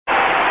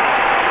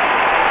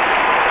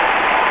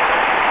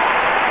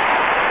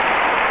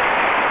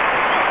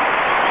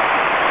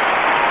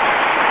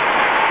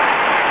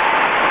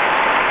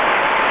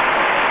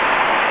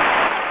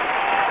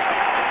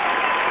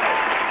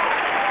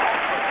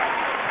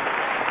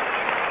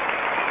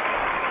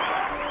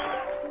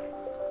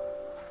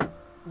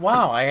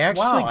Wow, I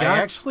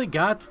actually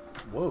got.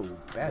 Whoa,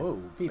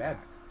 bad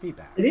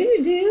feedback. Do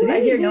you do?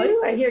 I hear noises.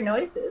 I hear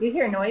noises. You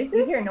hear noises?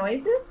 You hear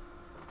noises?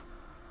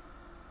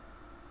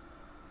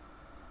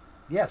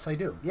 Yes, I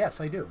do.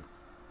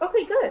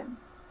 Okay, good.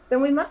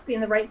 Then we must be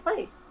in the right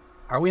place.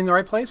 Are we in the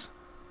right place?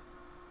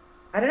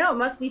 I don't know. It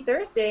must be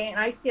Thursday, and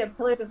I see a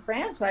Pillars of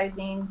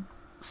Franchising.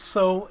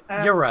 So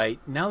you're right.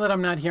 Now that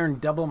I'm not hearing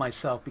double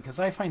myself, because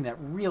I find that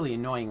really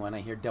annoying when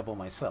I hear double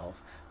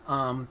myself.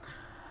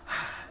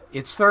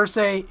 It's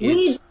Thursday.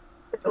 You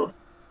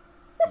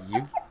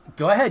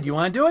go ahead. You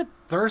want to do it?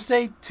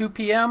 Thursday, 2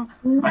 p.m.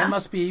 I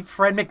must be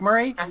Fred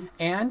McMurray,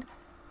 and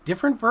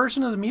different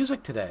version of the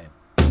music today.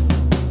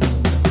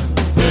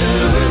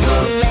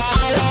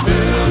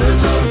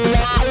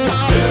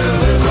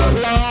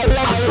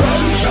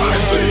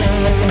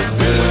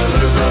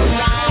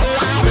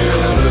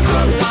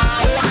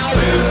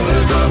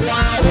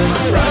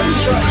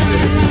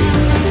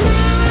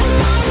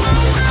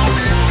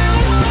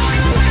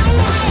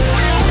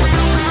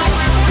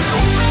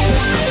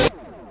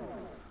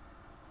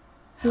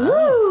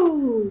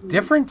 Ooh.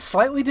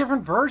 Slightly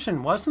different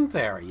version, wasn't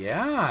there?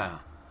 Yeah.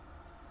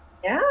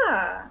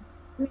 Yeah.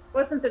 It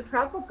wasn't the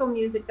tropical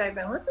music I've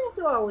been listening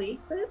to all week,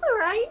 but it's all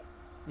right.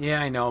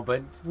 Yeah, I know,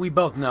 but we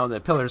both know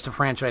that Pillars of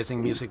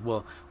Franchising music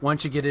will,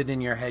 once you get it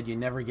in your head, you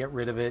never get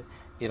rid of it.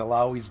 It'll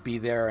always be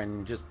there,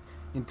 and just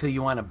until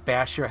you want to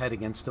bash your head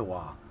against a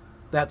wall.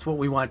 That's what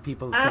we want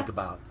people to think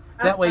about.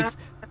 That way,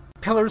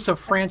 Pillars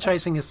of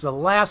Franchising is the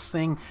last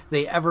thing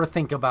they ever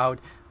think about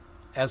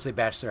as they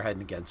bash their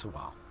head against a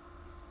wall.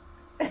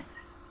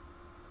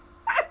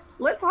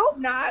 Let's hope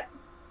not.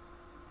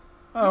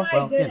 Oh,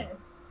 My goodness.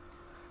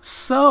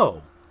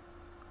 So,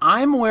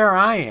 I'm where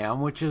I am,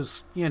 which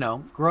is,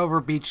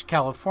 Grover Beach,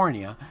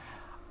 California.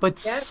 But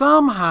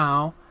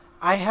somehow,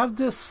 I have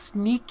this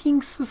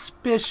sneaking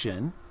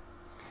suspicion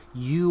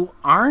you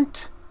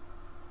aren't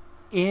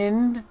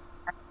in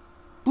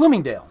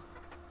Bloomingdale.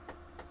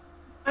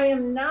 I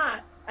am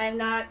not. I'm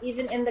not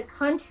even in the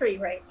country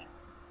right now.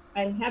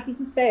 I'm happy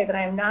to say that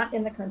I am not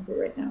in the country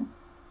right now.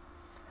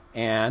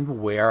 And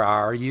where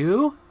are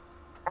you?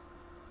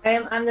 I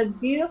am on the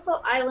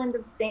beautiful island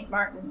of St.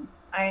 Martin.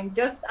 I am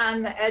just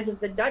on the edge of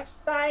the Dutch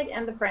side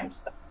and the French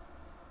side.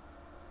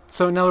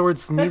 So in other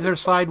words, neither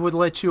side would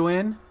let you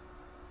in?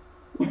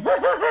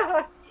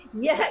 Yeah,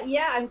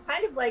 I'm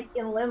kind of like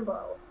in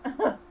limbo.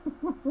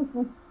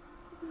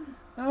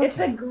 Okay. It's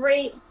a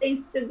great place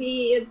to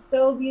be. It's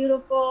so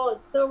beautiful.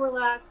 It's so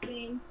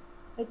relaxing.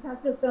 I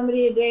talked to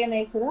somebody today and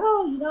they said,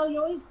 oh, you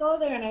always go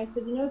there. And I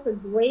said, it's a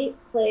great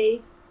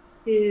place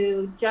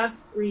to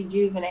just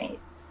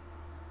rejuvenate.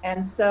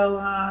 And so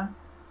I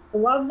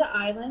love the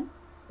island.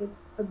 It's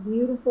a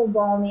beautiful,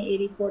 balmy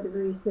 84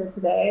 degrees here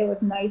today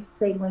with nice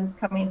trade winds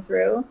coming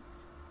through.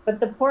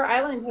 But the poor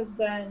island has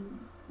been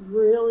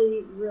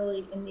really,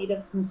 really in need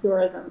of some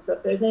tourism. So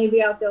if there's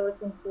anybody out there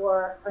looking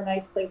for a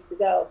nice place to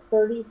go,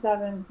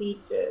 37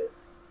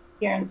 beaches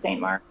here in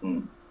St.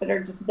 Martin that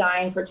are just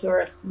dying for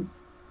tourists since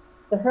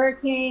the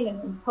hurricane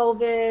and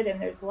COVID.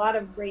 And there's a lot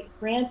of great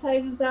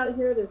franchises out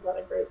here. There's a lot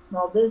of great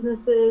small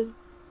businesses.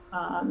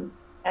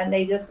 And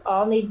they just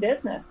all need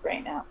business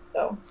right now.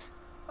 So,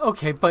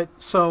 okay, but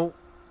so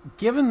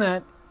given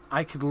that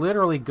I could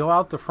literally go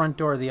out the front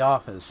door of the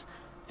office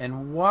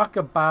and walk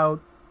about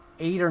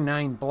 8 or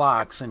 9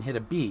 blocks and hit a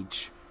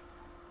beach.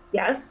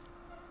 Yes.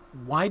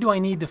 Why do I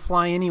need to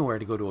fly anywhere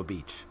to go to a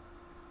beach?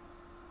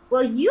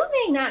 Well, you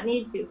may not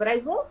need to, but I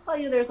will tell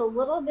you there's a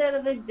little bit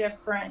of a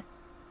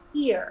difference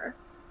here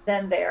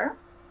than there.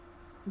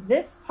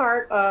 This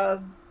part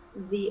of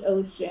the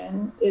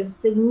ocean is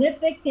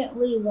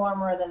significantly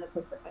warmer than the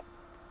Pacific.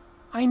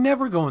 I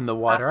never go in the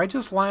water. I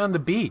just lie on the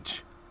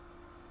beach.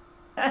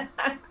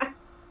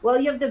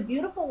 Well, you have the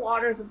beautiful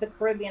waters of the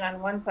Caribbean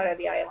on one side of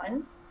the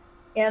island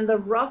and the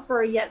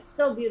rougher yet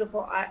still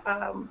beautiful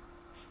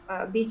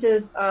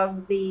beaches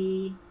of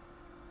the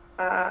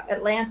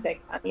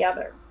Atlantic on the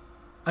other.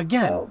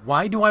 Again,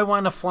 why do I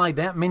want to fly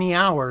that many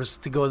hours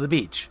to go to the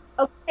beach?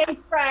 Okay,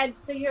 Fred,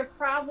 so you're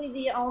probably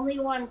the only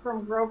one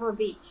from Grover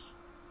Beach.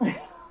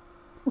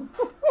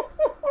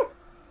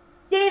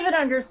 David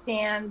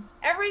understands.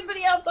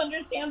 Everybody else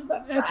understands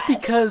but Fred. That's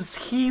because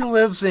he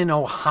lives in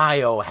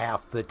Ohio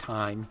half the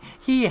time.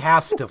 He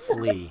has to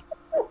flee.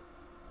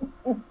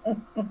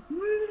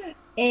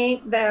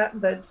 Ain't that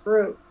the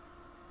truth?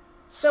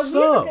 So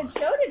we have a good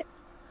show today.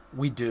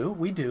 We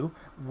do.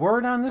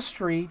 Word on the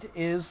street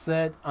is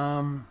that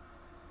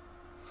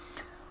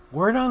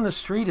word on the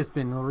street has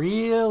been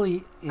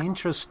really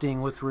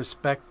interesting with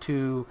respect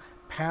to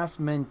past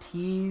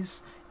mentees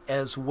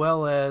as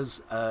well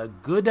as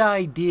good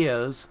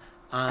ideas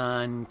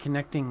on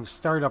connecting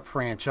startup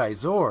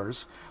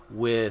franchisors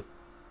with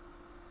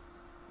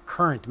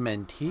current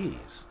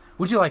mentees.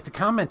 Would you like to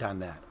comment on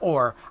that,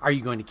 or are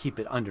you going to keep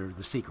it under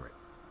the secret?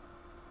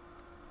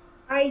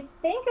 I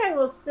think I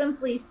will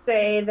simply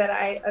say that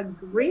I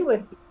agree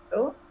with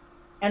you,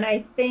 and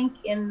I think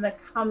in the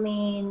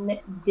coming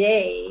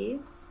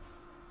days,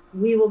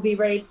 we will be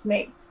ready to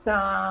make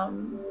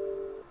some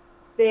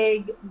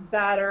big,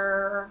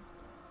 better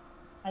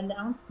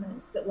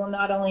announcements that will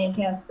not only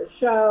enhance the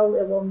show,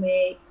 it will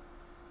make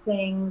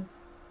things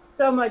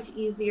so much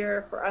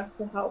easier for us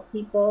to help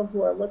people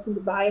who are looking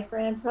to buy a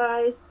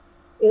franchise.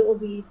 It will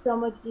be so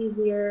much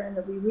easier, and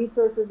there'll be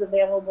resources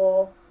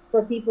available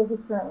for people who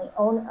currently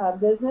own a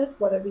business,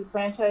 whether it be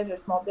franchise or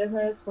small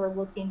business, who are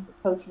looking for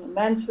coaching and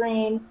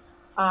mentoring.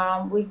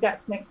 We've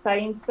got some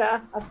exciting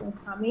stuff up and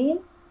coming.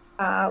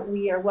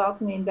 We are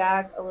welcoming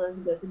back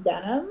Elizabeth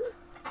Denham,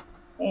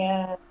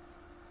 and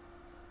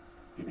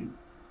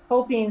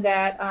hoping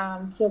that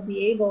she'll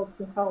be able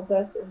to help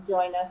us and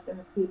join us in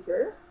the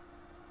future.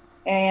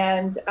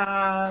 And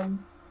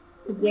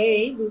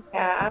today we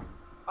have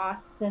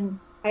Austin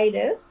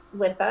Titus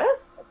with us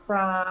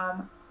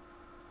from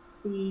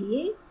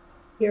the,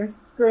 you're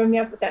screwing me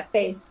up with that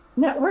face,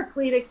 Network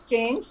Lead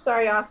Exchange.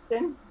 Sorry,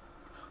 Austin.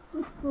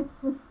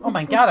 Oh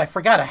my God, I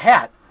forgot a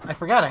hat.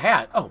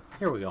 Oh,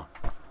 here we go.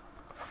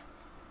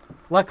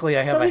 Luckily,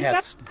 I have a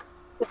hat.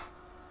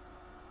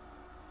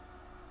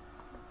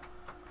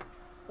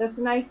 That's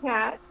a nice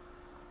hat.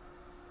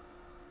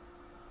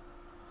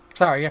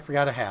 Sorry, I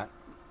forgot a hat.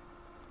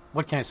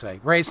 What can I say?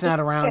 Ray's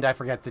not around. I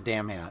forgot the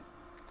damn hat.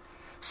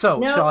 So,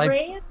 no, shall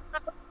I?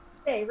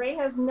 Ray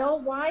has no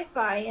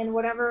Wi-Fi in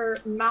whatever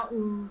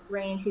mountain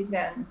range he's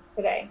in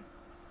today.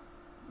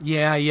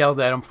 Yeah, I yelled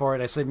at him for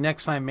it. I said,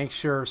 next time, make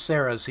sure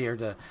Sarah's here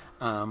to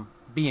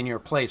be in your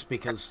place,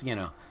 because, you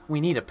know,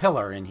 we need a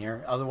pillar in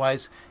here.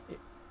 Otherwise,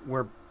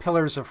 we're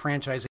pillars of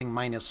franchising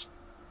minus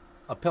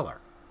a pillar.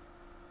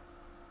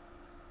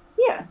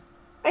 Yes.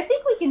 I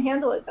think we can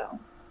handle it, though.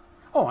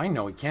 Oh, I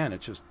know we can.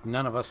 It's just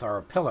none of us are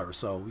a pillar,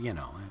 so, you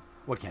know,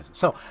 what can I say?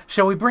 So,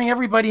 shall we bring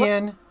everybody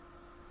in?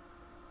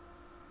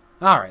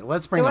 All right,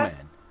 let's bring them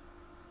in.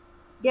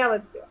 Yeah,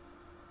 let's do it.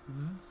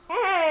 Mm-hmm.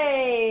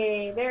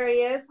 Hey, there he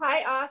is.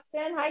 Hi,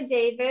 Austin. Hi,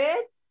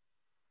 David.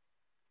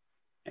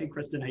 Hey,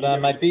 Kristen. Put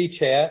on my beach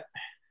hat,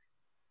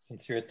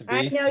 since you're at the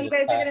beach. I know you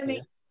guys are going to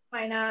make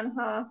mine on,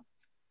 huh?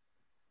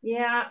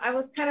 Yeah, I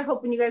was kind of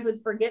hoping you guys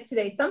would forget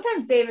today.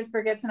 Sometimes David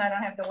forgets and I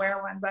don't have to wear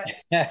one, but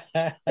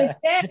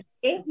today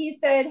he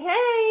said,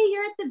 hey,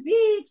 you're at the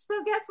beach,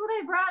 so guess what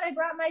I brought? I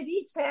brought my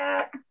beach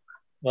hat.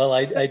 Well,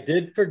 I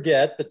did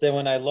forget, but then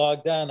when I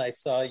logged on, I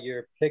saw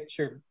your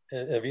picture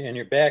in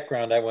your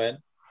background. I went,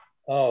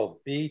 oh,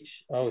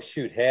 beach. Oh,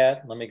 shoot,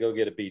 hat. Let me go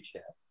get a beach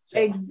hat. So,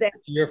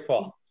 exactly. Your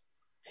fault.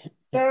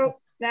 So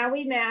now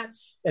we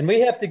match. And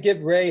we have to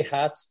get Ray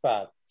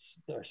hotspots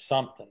or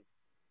something.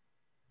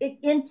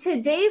 In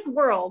today's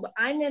world,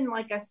 I'm in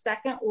like a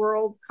second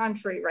world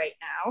country right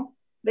now.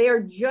 They are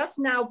just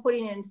now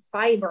putting in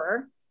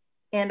fiber,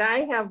 and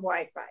I have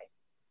Wi-Fi.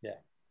 Yeah.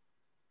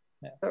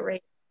 But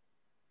right.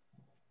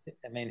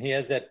 I mean, he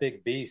has that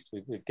big beast.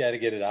 We've got to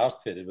get it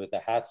outfitted with a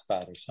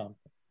hotspot or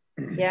something.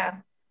 Yeah.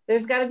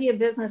 There's got to be a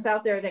business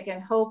out there that can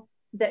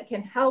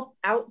help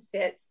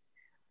outfit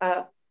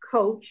a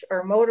coach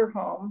or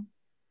motorhome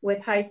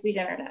with high-speed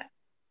internet.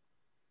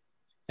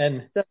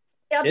 And so,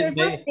 yeah, there's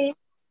listening.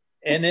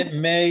 And it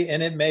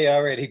may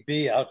already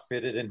be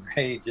outfitted, and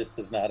Ray just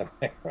is not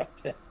aware of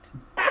it.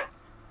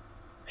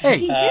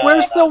 Hey,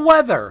 where's the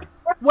weather?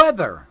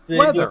 Weather.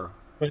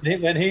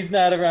 When he's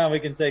not around, we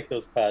can take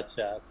those pot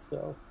shots.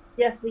 So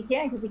yes, we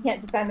can, because he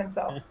can't defend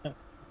himself.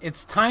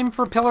 It's time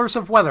for Pillars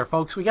of Weather,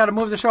 folks. We got to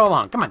move the show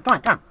along. Come on.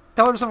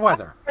 Pillars of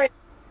Weather. Right.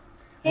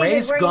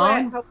 Ray's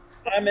gone.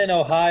 I'm in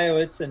Ohio.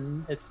 It's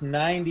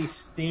 90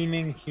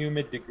 steaming,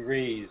 humid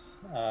degrees,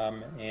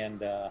 and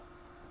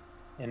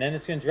then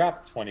it's going to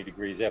drop 20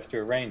 degrees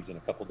after it rains in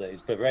a couple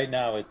days. But right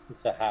now, it's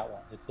a hot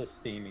one. It's a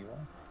steamy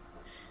one.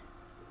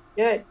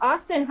 Good.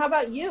 Austin, how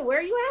about you? Where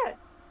are you at?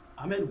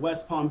 I'm in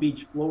West Palm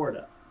Beach,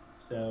 Florida.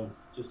 So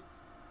just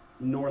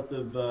north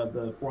of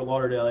the Fort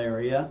Lauderdale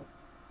area.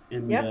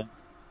 And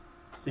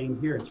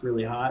same here. It's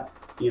really hot,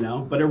 you know.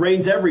 But it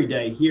rains every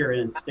day here,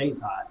 and it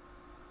stays hot.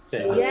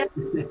 So. Yeah.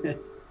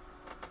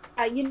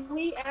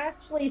 We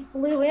actually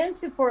flew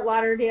into Fort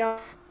Lauderdale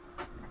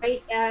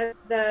right as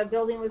the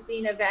building was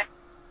being evacuated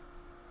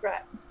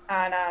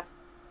on us.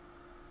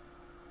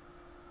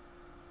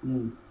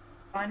 Fun.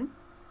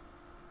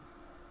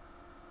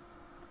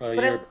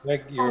 Well,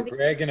 you're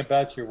bragging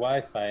about your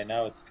Wi-Fi, and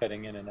now it's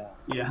cutting in and out.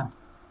 Yeah.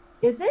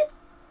 Is it?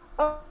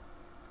 Oh,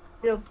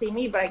 you'll see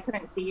me, but I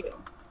couldn't see you.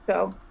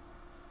 So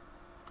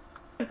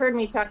you've heard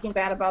me talking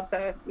bad about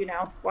the,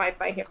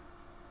 Wi-Fi here.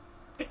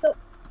 So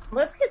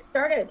let's get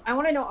started. I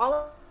want to know all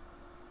of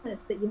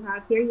this that you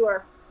have here. You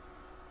are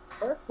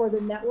for the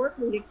Network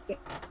Lead Exchange.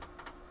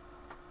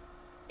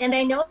 And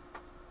I know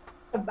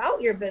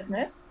about your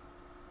business.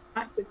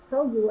 Not to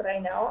tell you what I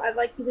know. I'd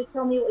like you to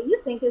tell me what you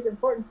think is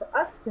important for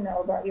us to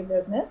know about your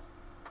business.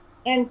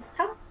 And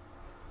how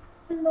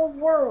in the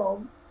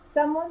world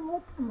someone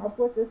would come up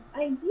with this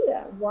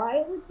idea.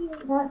 Why would you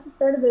want to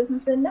start a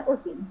business in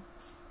networking?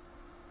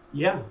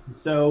 Yeah.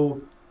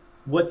 So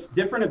what's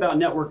different about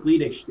Network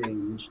Lead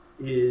Exchange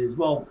is,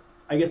 well,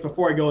 I guess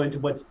before I go into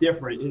what's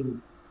different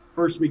is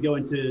first we go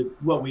into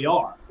what we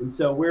are. And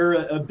so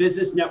we're a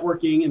business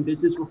networking and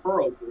business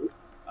referral group.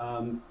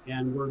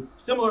 And we're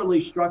similarly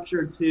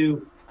structured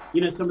to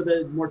some of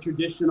the more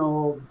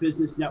traditional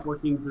business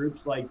networking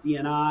groups like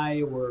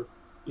BNI or,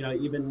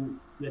 even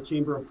the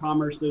Chamber of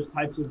Commerce, those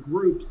types of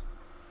groups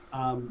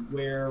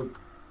where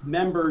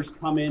members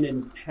come in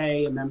and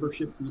pay a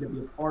membership fee to be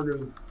a part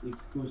of the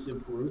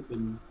exclusive group,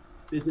 and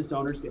business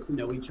owners get to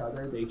know each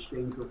other. They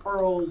exchange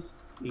referrals,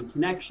 make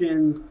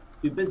connections,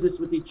 do business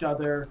with each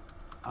other,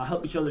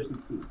 help each other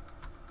succeed.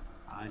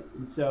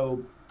 And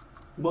so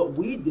what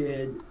we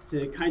did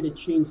to kind of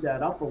change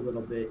that up a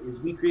little bit is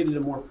we created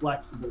a more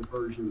flexible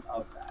version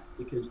of that,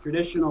 because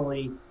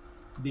traditionally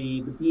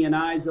the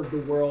BNIs of the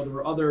world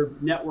or other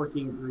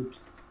networking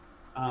groups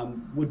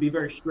would be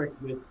very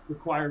strict with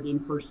required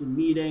in-person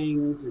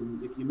meetings,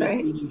 and if you miss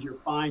meetings, you're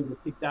fined, you're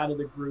kicked out of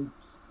the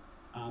groups.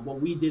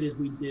 What we did is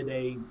we did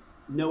a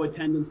no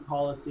attendance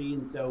policy,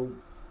 and so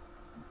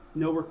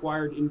no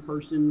required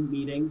in-person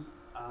meetings,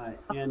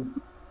 and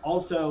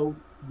also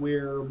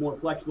we're more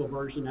flexible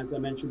version, as I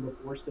mentioned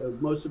before. So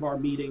most of our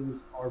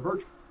meetings are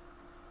virtual,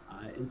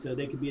 and so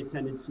they can be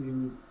attended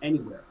to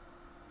anywhere.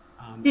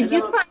 Did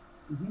you find?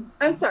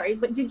 I'm sorry,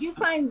 but did you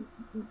find?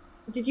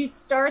 Did you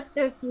start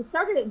this? You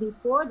started it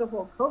before the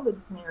whole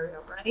COVID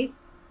scenario, right?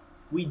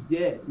 We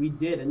did,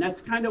 and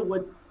that's kind of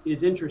what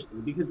is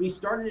interesting, because we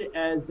started it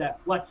as that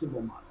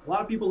flexible model. A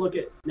lot of people look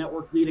at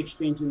Network Lead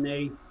Exchange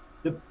and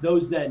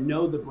those that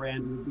know the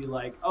brand would be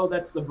like, oh,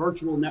 that's the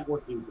virtual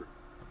networking group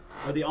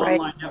or the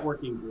online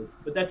networking group.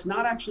 But that's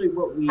not actually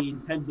what we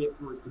intended it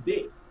for it to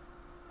be.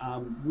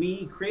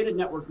 We created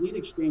Network Lead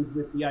Exchange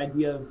with the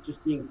idea of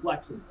just being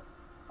flexible.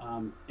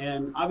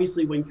 And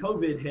obviously when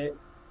COVID hit,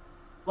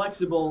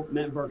 flexible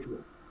meant virtual.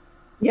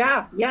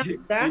 Yeah,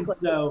 exactly.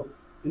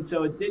 And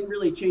so it didn't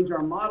really change our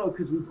model,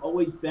 because we've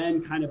always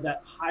been kind of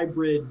that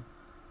hybrid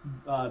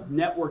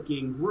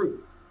networking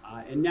group.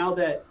 And now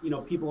that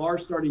people are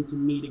starting to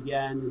meet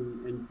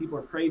again, and people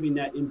are craving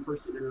that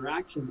in-person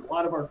interaction, a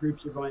lot of our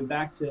groups are going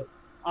back to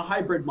a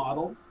hybrid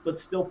model, but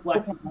still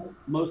flexible,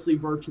 mostly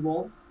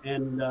virtual,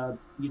 and the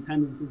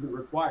attendance isn't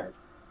required.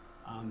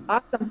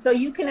 Awesome. So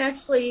you can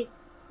actually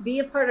be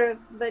a part of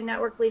the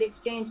Network Lead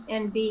Exchange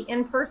and be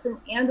in person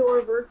and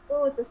or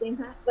virtual at the same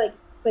time,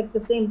 like the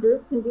same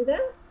group can do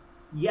that?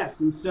 Yes,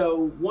 and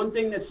so one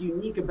thing that's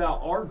unique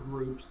about our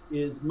groups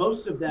is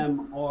most of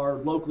them are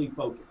locally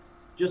focused,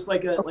 just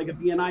like a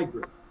BNI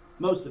group,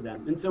 most of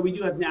them. And so we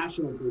do have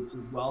national groups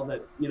as well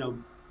that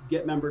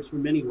get members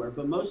from anywhere,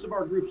 but most of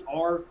our groups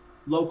are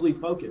locally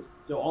focused.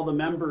 So all the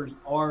members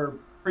are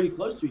pretty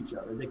close to each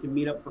other. They can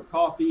meet up for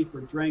coffee,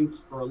 for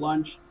drinks, for a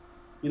lunch,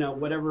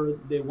 whatever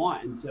they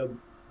want. And so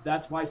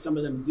that's why some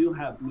of them do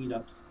have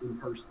meetups in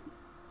person.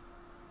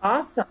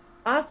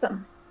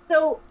 Awesome.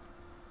 So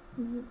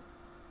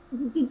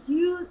did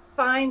you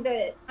find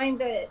that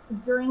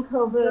during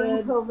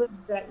COVID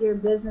that your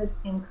business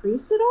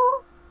increased at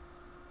all?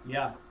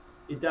 Yeah,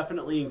 it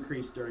definitely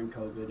increased during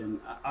COVID.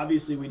 And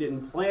obviously we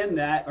didn't plan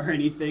that or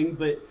anything,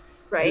 but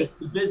the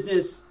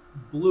business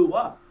blew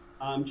up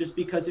just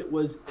because it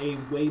was a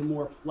way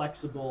more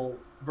flexible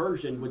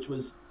version, which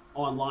was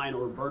online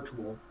or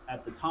virtual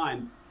at the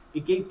time.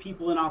 It gave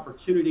people an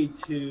opportunity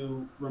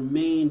to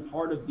remain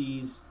part of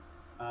these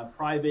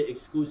private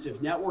exclusive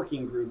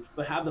networking groups,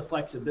 but have the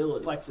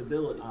flexibility,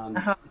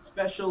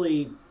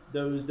 especially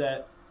those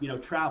that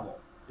travel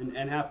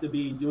and have to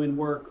be doing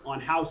work on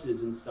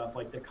houses and stuff,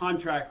 like the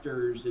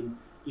contractors and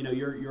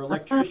your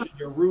electrician,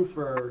 your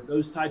roofer,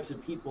 those types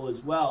of people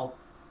as well,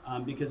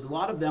 because a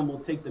lot of them will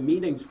take the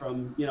meetings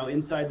from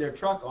inside their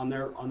truck on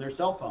their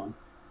cell phone,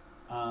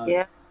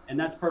 and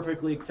that's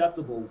perfectly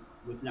acceptable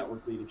with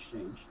Network Lead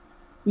Exchange.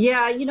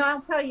 Yeah,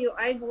 I'll tell you,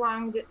 I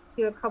belonged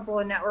to a couple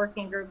of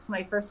networking groups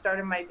when I first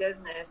started my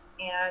business,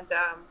 and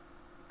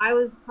I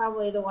was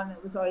probably the one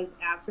that was always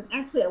absent.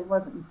 Actually, it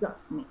wasn't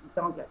just me,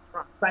 don't get me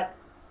wrong, but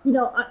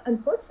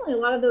unfortunately, a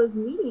lot of those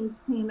meetings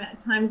came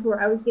at times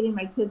where I was getting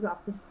my kids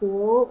off to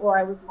school, or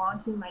I was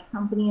launching my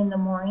company in the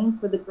morning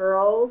for the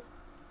girls,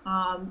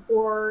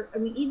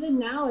 even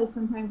now I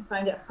sometimes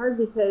find it hard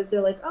because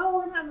they're like, oh,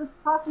 we're gonna have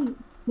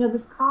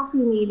this coffee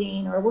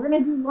meeting, or we're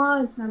going to do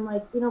lunch. And I'm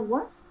like,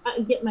 once I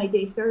get my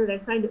day started,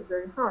 I find it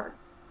very hard.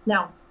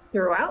 Now,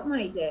 throughout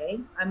my day,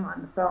 I'm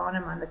on the phone,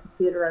 I'm on the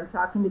computer, I'm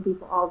talking to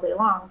people all day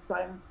long. So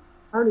I'm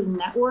already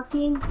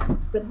networking,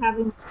 but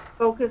having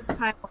focus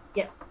time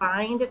get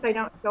fined if I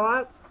don't show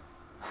up,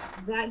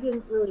 that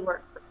didn't really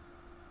work for me.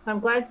 So I'm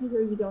glad to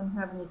hear you don't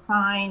have any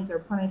fines or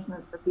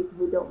punishments for people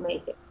who don't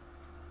make it.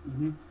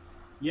 Mm-hmm.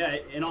 Yeah,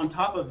 and on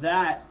top of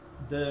that,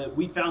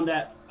 we found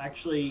that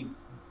actually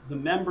the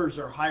members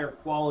are higher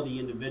quality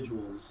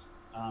individuals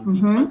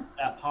because of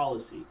that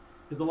policy.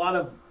 Because a lot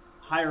of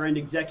higher end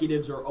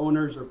executives or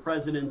owners or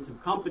presidents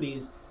of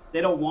companies,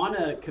 they don't want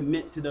to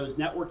commit to those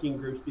networking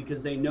groups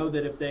because they know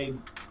that if they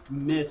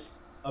miss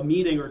a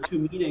meeting or two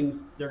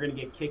meetings, they're going to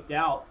get kicked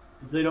out,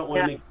 because they don't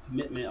want to make a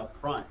commitment up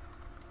front.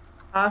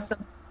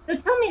 Awesome. So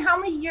tell me, how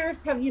many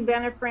years have you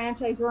been a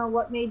franchisor, and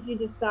what made you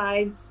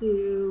decide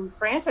to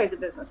franchise a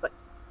business like?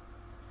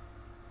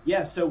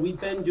 Yeah, so we've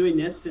been doing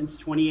this since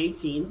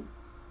 2018.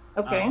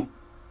 Okay.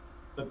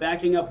 But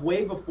backing up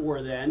way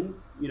before then,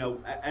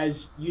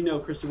 as you know,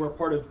 Krista, we're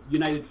part of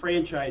United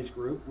Franchise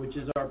Group, which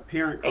is our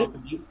parent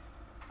company.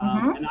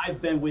 And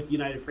I've been with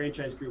United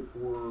Franchise Group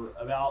for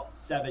about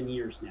 7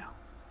 years now.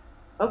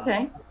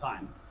 Okay.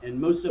 Time. And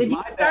most of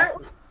my background.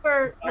 Did you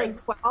start when you were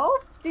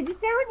 12? Did you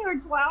start when you were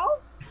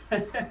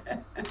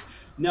 12?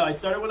 No, I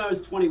started when I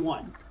was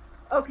 21.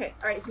 Okay.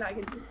 All right. So now I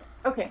can.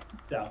 Okay.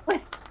 So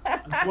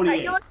I'm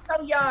 28. You look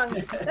so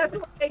young. That's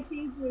why I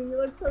tease you. You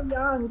look so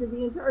young to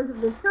be in charge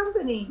of this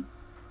company.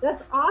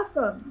 That's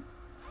awesome.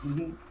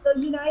 Mm-hmm. So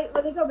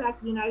let me go back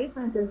to United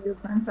Franchise Group.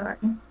 I'm sorry.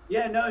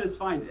 Yeah, no, it's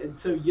fine.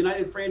 So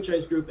United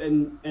Franchise Group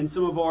and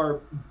some of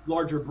our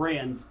larger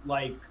brands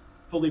like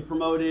Fully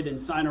Promoted and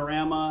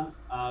Sinorama,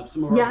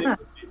 some of our bigger,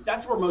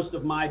 that's where most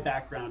of my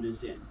background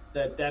is in.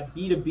 That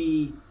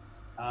B2B,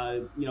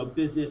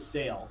 business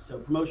sale. So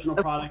promotional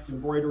products,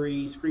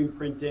 embroidery, screen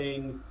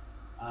printing,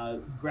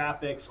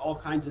 graphics, all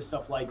kinds of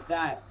stuff like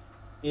that.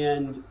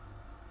 And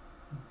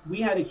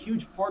we had a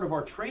huge part of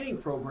our training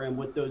program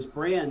with those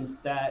brands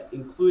that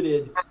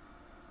included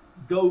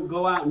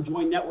go out and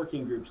join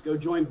networking groups, go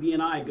join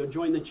BNI, go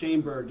join the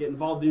chamber, get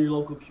involved in your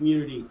local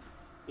community.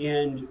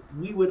 And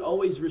we would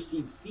always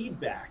receive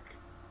feedback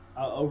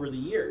over the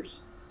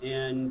years.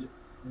 And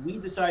we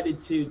decided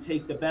to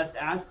take the best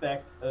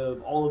aspect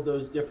of all of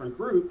those different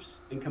groups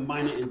and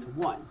combine it into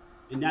one.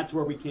 And that's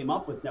where we came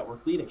up with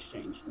Network Lead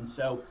Exchange. And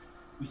so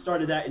we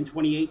started that in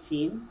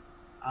 2018.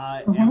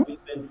 And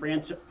we've been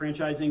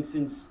franchising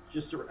since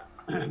just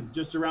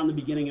around the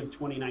beginning of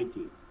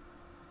 2019.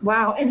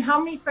 Wow. And how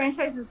many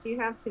franchises do you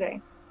have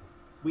today?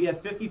 We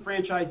have 50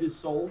 franchises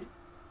sold.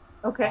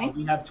 Okay.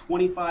 We have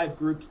 25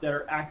 groups that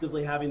are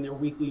actively having their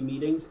weekly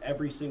meetings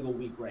every single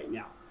week right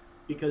now.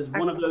 Because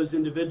one of those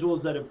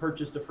individuals that have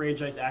purchased a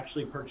franchise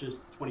actually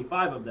purchased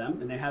 25 of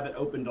them, and they haven't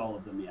opened all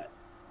of them yet.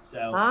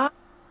 So.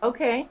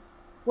 Okay.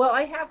 Well,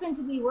 I happen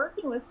to be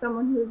working with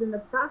someone who's in the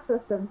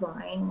process of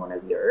buying one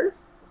of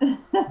yours.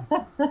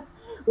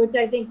 Which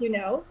I think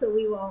so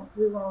we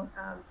won't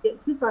get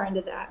too far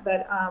into that,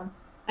 but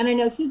and I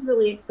know she's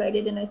really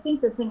excited, and I think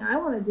the thing I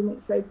wanted to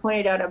make sure I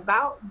pointed out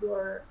about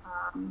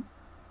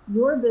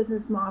your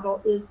business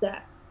model is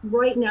that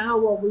right now,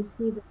 while we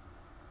see the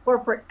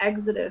corporate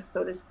exodus,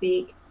 so to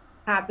speak,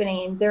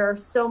 happening, there are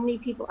so many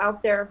people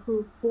out there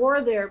who,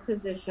 for their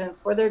positions,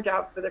 for their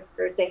jobs, for their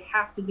careers, they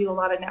have to do a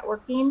lot of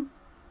networking.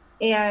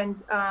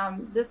 And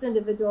this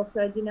individual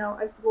said,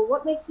 I said, well,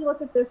 what makes you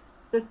look at this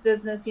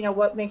business?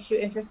 What makes you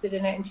interested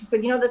in it? And she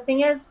said, the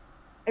thing is,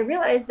 I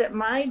realized that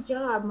my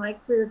job, my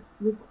career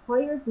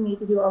requires me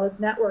to do all this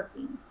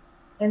networking.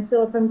 And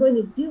so if I'm going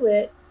to do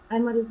it, I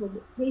might as well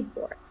get paid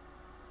for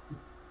it.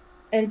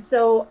 And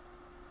so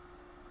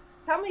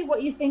tell me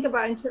what you think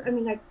about,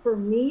 for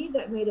me,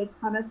 that made a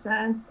ton of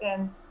sense.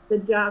 And the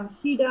job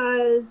she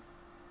does,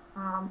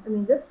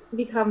 this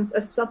becomes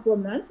a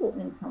supplemental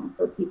income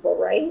for people,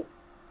 right?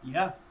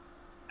 Yeah,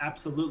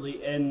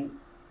 absolutely. And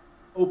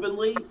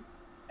openly,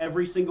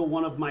 every single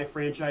one of my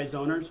franchise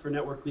owners for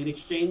Network Lead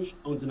Exchange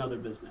owns another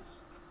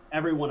business.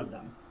 Every one of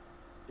them.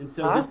 And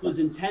so This was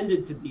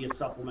intended to be a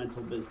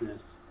supplemental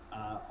business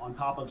on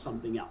top of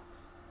something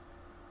else.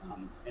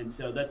 And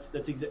so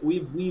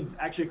we've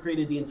actually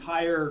created the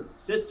entire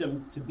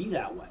system to be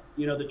that way.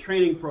 The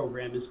training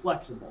program is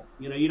flexible.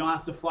 You don't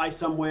have to fly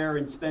somewhere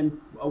and spend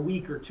a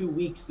week or 2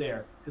 weeks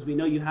there because we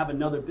know you have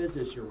another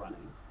business you're running.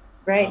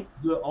 Right.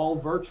 Do it all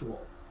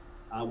virtual.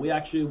 We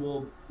actually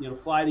will,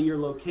 fly to your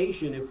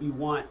location if you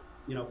want,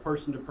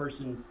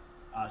 person-to-person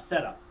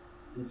setup.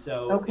 And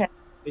so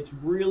it's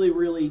really,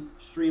 really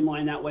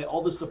streamlined that way.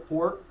 All the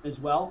support as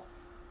well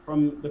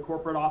from the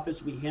corporate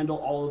office. We handle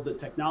all of the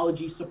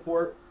technology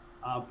support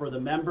for the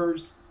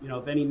members.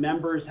 If any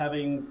member is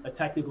having a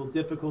technical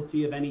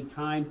difficulty of any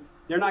kind,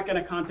 they're not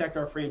going to contact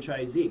our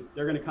franchisee.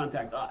 They're going to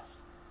contact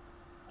us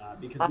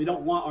because we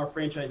don't want our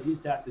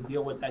franchisees to have to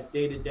deal with that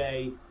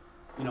day-to-day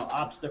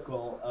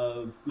obstacle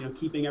of,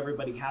 keeping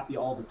everybody happy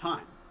all the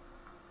time.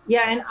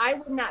 Yeah, and I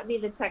would not be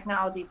the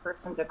technology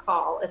person to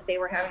call if they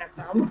were having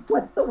a problem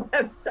with the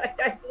website.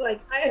 I'd be like,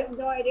 I have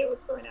no idea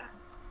what's going on.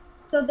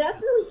 So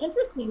that's really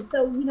interesting.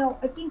 So,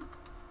 I think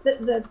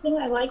the thing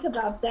I like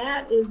about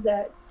that is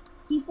that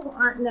people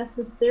aren't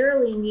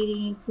necessarily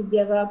needing to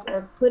give up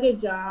or quit a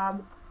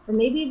job, or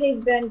maybe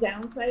they've been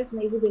downsized,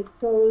 maybe they've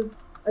chose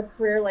a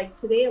career. Like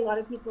today, a lot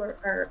of people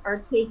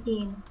are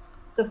taking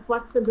the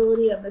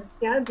flexibility of the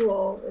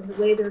schedule and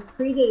the way they're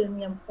treated in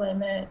the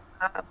employment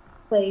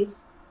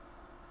place.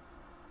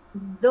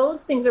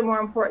 Those things are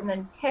more important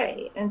than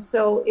pay. And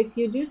so if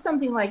you do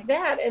something like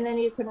that, and then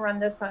you can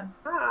run this on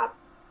top,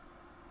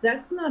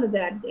 that's not a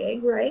bad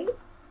gig, right?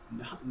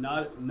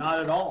 Not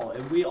at all.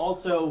 And we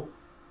also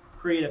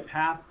create a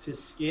path to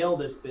scale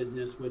this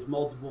business with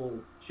multiple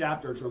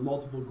chapters or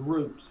multiple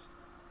groups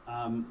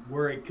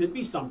where it could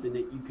be something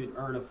that you could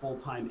earn a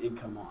full-time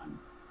income on.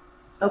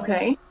 So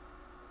okay.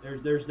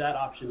 There's that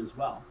option as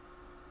well.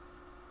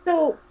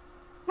 So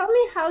tell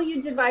me how you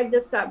divide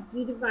this up. Do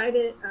you divide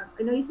it?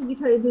 I know you said you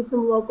try to do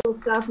some local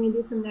stuff and you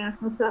do some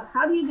national stuff.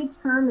 How do you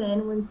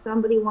determine when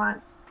somebody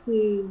wants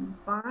to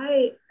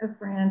buy a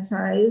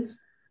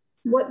franchise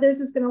what this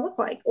is going to look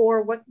like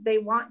or what they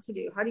want to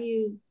do? How do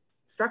you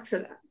structure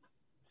that?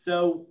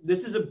 So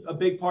this is a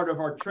big part of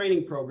our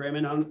training program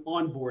and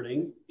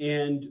onboarding.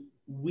 And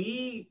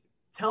we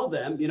tell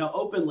them,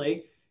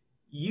 openly,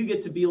 you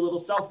get to be a little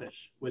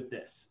selfish with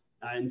this.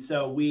 And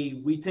so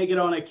we take it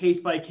on a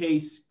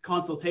case-by-case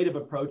consultative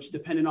approach,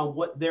 depending on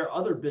what their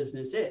other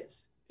business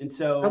is. And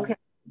so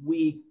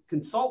we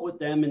consult with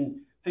them and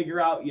figure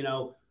out,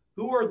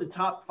 who are the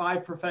top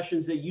 5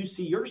 professions that you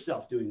see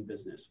yourself doing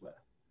business with?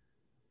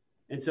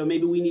 And so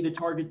maybe we need to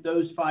target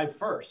those 5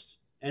 first.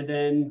 And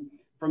then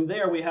from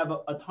there, we have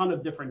a ton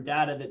of different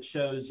data that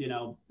shows,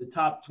 the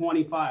top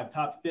 25,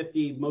 top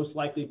 50 most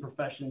likely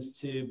professions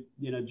to,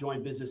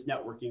 join business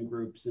networking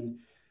groups. And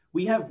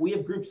we have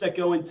groups that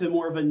go into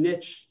more of a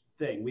niche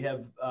thing. We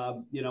have,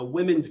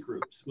 women's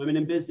groups, women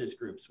in business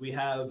groups. We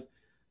have,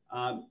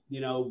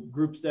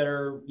 groups that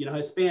are,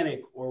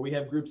 Hispanic, or we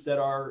have groups that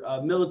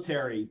are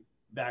military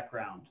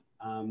background.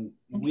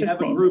 We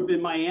have a group in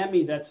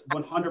Miami that's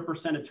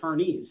 100%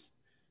 attorneys.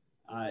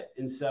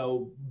 And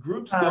so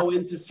groups go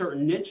into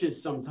certain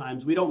niches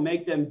sometimes. We don't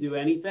make them do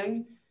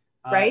anything.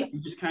 Right. We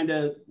just kind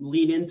of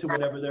lean into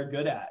whatever they're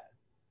good at.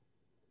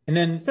 And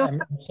then,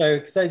 I'm sorry,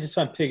 because I just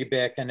want to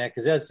piggyback on that,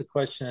 because that's the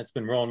question that's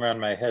been rolling around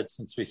my head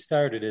since we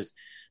started is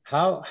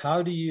how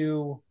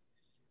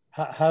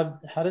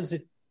does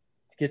it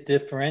get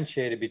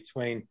differentiated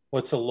between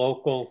what's a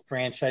local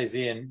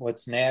franchisee and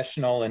what's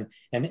national? And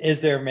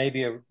is there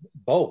maybe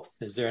both?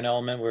 Is there an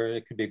element where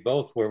it could be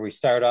both, where we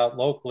start out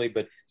locally,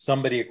 but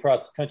somebody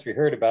across the country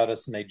heard about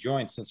us and they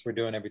joined since we're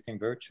doing everything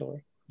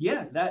virtually?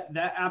 Yeah, that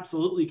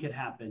absolutely could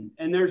happen.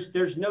 And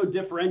there's no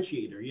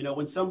differentiator.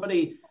 When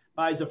somebody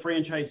buys a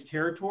franchise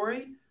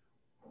territory,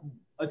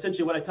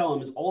 essentially what I tell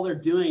them is all they're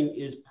doing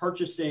is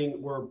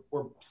purchasing or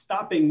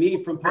stopping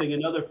me from putting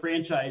another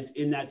franchise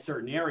in that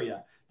certain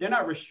area. They're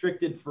not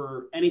restricted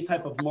for any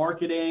type of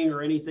marketing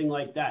or anything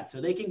like that.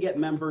 So they can get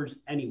members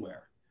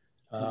anywhere.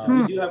 So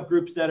we do have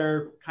groups that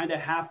are kind of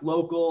half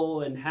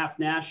local and half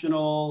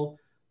national,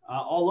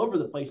 all over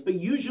the place. But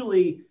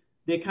usually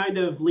they kind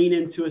of lean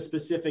into a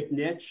specific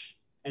niche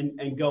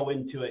and go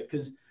into it.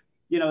 Because,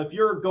 if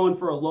you're going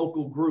for a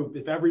local group,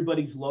 if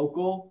everybody's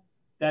local,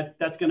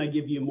 that's going to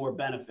give you more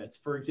benefits.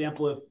 For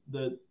example, if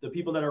the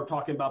people that I were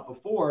talking about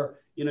before,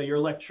 your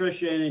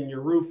electrician and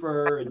your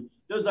roofer, and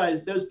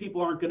those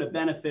people aren't going to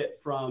benefit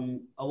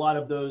from a lot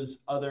of those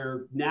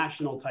other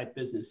national type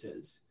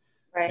businesses.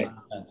 Right.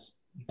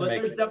 But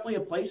there's definitely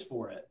a place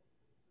for it.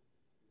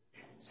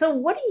 So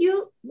what do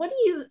you,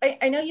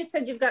 I know you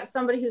said you've got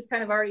somebody who's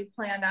kind of already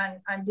planned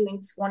on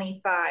doing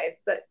 25,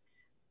 but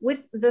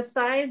with the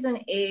size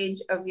and age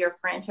of your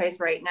franchise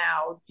right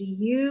now, do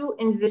you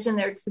envision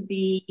there to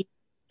be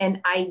an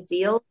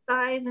ideal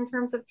size in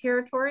terms of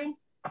territory?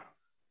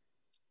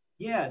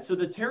 Yeah, so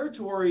the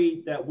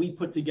territory that we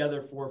put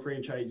together for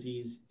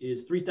franchisees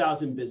is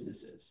 3,000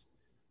 businesses.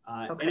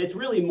 And it's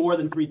really more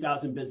than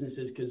 3,000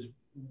 businesses because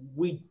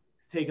we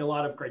take a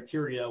lot of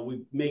criteria.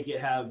 We make it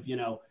have,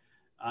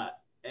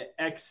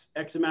 X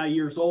amount of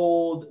years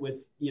old with,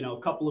 a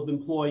couple of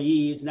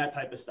employees and that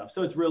type of stuff.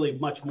 So it's really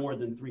much more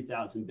than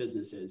 3,000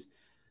 businesses.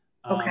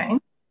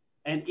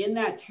 And in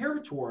that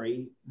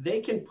territory,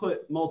 they can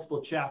put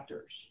multiple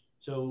chapters.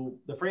 So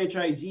the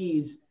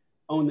franchisees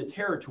own the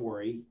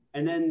territory,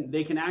 and then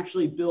they can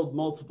actually build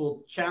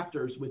multiple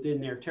chapters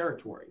within their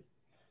territory.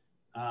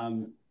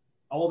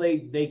 All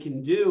they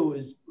can do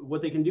is,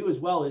 what they can do as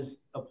well is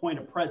appoint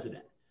a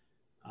president,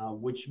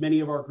 which many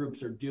of our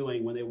groups are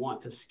doing when they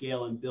want to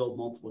scale and build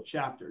multiple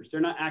chapters.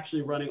 They're not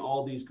actually running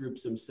all these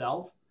groups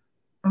themselves.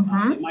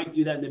 They might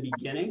do that in the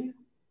beginning,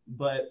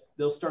 but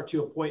they'll start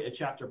to appoint a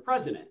chapter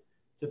president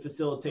to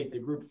facilitate the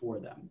group for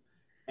them.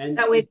 And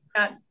that way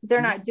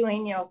they're not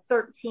doing,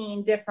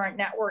 13 different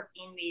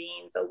networking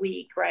meetings a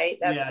week, right?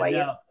 That's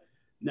why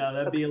no,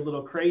 that'd be a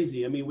little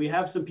crazy. I mean, we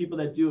have some people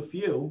that do a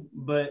few,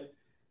 but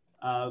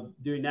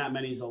doing that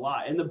many is a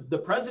lot. And the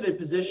president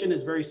position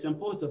is very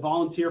simple. It's a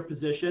volunteer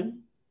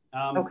position.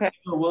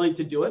 People are willing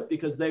to do it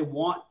because they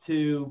want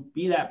to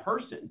be that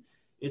person.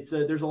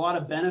 There's a lot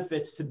of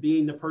benefits to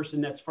being the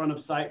person that's front of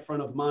sight,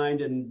 front of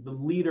mind, and the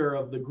leader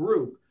of the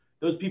group.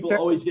 Those people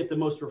always get the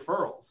most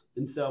referrals.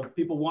 And so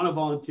people want to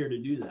volunteer to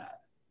do that.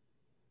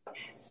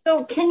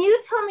 So can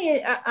you tell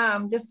me,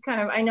 just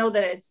kind of, I know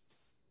that it's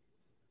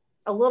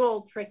a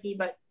little tricky,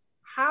 but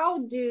how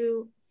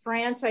do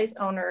franchise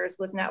owners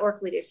with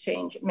Network Lead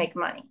Exchange make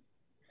money?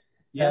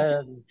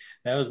 Yeah,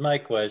 that was my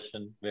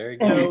question. Very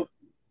good. So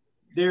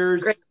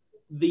there's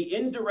the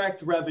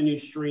indirect revenue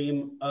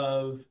stream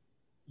of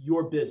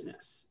your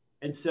business.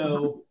 And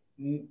so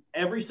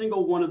every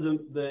single one of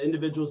the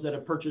individuals that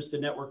have purchased a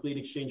Network Lead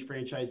Exchange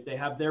franchise, they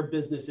have their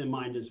business in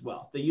mind as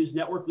well. They use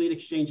Network Lead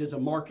Exchange as a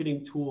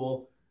marketing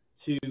tool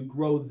to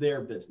grow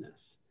their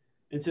business.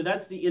 And so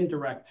that's the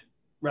indirect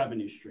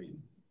revenue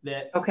stream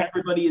that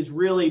everybody is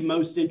really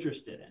most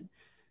interested in.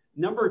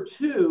 Number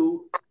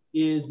 2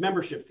 is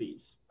membership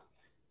fees.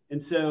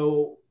 And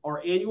so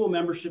our annual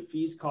membership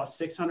fees cost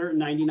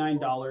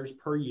 $699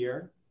 per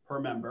year per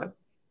member.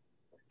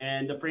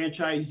 And the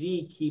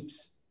franchisee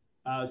keeps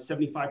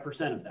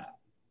 75% of that.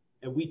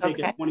 And we take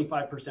a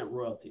 25%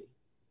 royalty.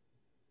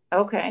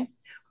 Okay.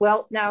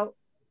 Well, now,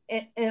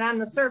 and on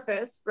the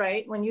surface,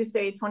 right, when you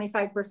say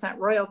 25%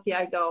 royalty,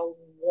 I go,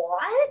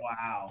 what?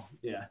 Wow.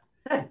 Yeah.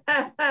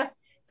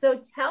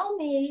 So tell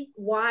me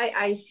why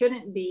I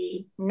shouldn't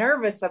be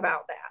nervous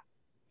about that.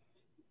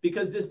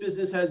 Because this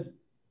business has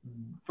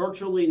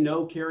virtually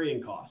no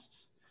carrying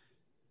costs.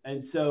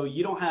 And so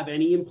you don't have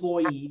any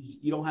employees,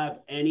 you don't have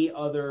any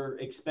other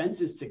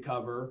expenses to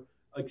cover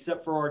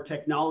except for our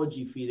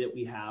technology fee that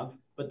we have.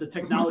 But the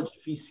technology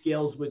fee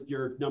scales with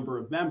your number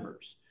of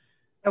members.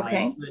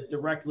 Okay. So it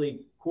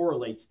directly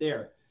correlates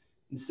there.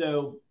 And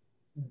so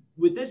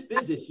with this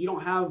business, you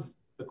don't have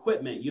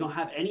equipment, you don't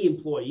have any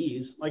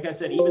employees. Like I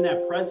said, even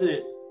that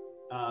president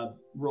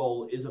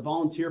role is a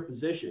volunteer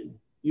position.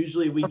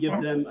 Usually we give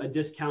them a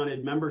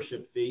discounted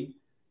membership fee,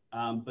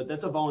 but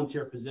that's a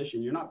volunteer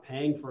position. You're not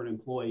paying for an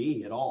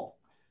employee at all.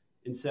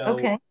 And so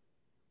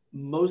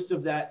most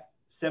of that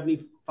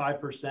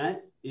 75%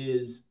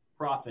 is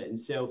profit. And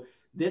so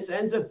this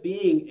ends up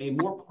being a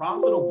more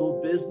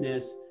profitable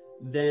business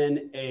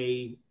than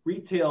a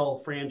retail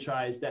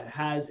franchise that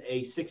has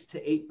a 6 to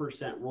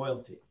 8%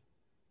 royalty.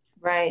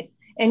 Right.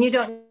 And you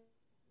don't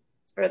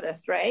for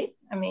this, right?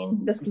 I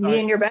mean, this can be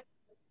in your back,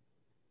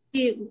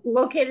 be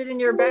located in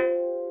your back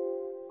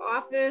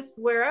office,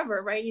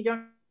 wherever, right? You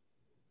don't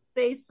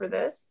space for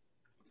this.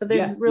 So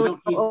there's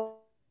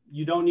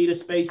you don't need a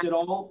space at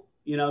all.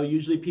 You know,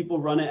 usually people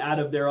run it out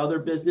of their other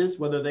business,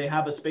 whether they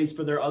have a space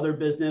for their other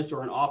business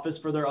or an office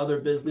for their other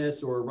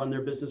business or run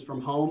their business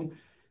from home.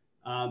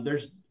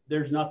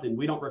 There's nothing.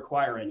 We don't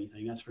require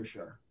anything, that's for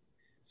sure.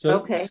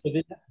 So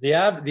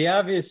the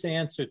obvious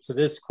answer to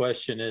this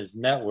question is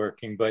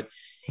networking, but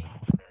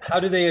how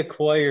do they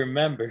acquire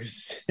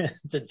members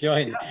to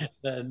join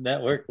the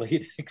Network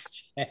Lead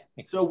Exchange?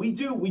 So we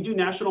do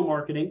national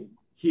marketing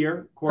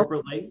here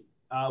corporately.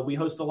 We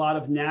host a lot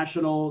of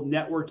national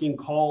networking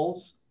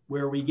calls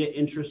where we get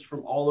interest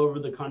from all over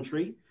the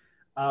country.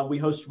 We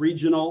host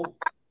regional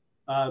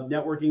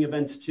networking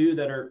events too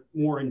that are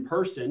more in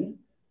person.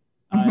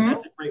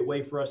 That's a great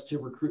way for us to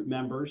recruit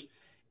members.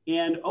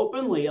 And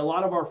openly, a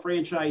lot of our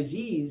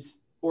franchisees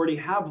already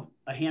have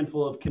a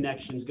handful of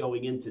connections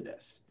going into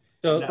this.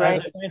 So are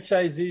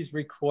franchisees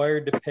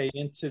required to pay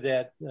into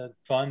that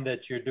fund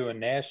that you're doing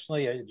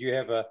nationally? Do you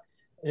have are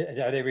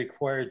they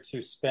required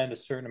to spend a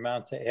certain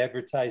amount to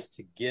advertise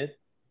to get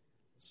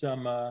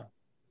some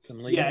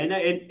leads? Yeah, and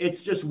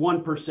it's just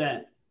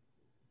 1%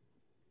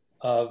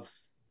 of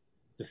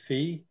the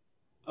fee.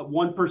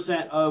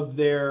 1% of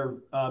their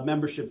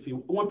membership fee,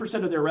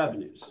 1% of their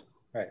revenues.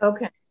 Right.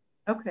 Okay.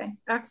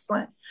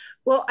 Excellent.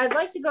 Well, I'd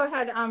like to go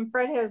ahead.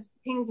 Fred has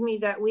pinged me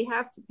that we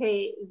have to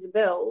pay the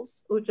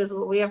bills, which is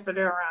what we have to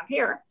do around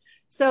here.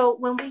 So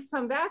when we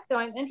come back, though,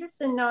 I'm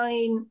interested in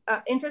knowing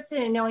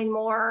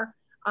more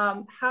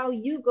how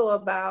you go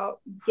about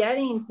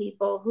getting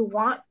people who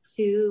want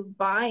to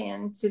buy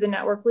into the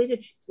Network Lead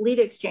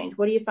Exchange.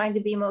 What do you find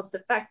to be most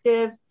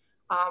effective?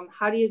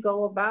 How do you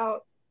go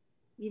about,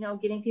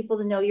 getting people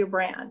to know your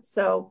brand?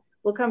 So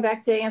we'll come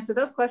back to answer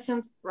those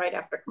questions right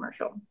after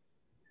commercial.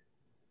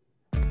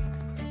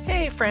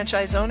 Hey,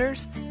 franchise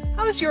owners,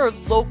 how's your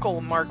local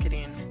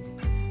marketing?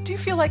 Do you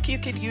feel like you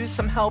could use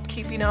some help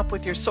keeping up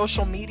with your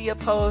social media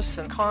posts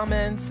and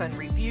comments and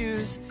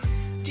reviews?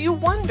 Do you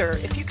wonder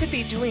if you could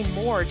be doing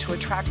more to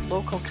attract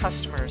local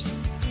customers?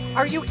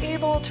 Are you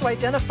able to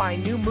identify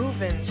new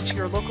move-ins to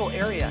your local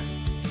area?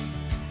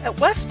 At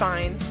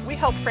Westvine, we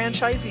help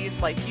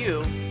franchisees like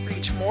you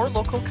reach more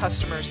local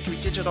customers through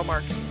digital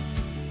marketing.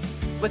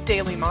 With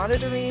daily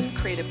monitoring,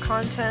 creative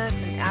content,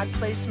 and ad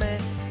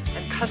placement,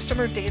 and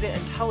customer data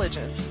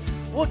intelligence,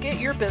 we'll get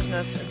your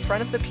business in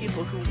front of the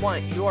people who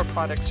want your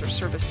products or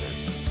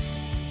services.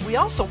 We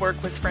also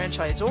work with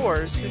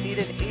franchisors who need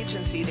an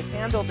agency to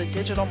handle the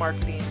digital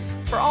marketing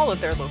for all of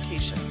their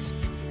locations.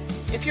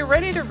 If you're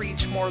ready to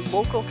reach more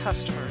local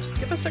customers,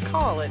 give us a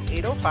call at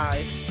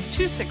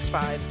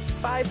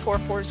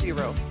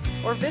 805-265-5440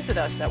 or visit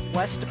us at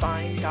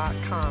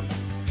westvine.com.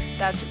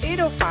 That's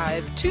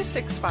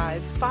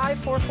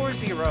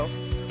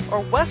 805-265-5440 or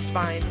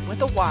westvine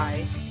with a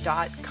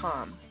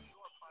Y.com.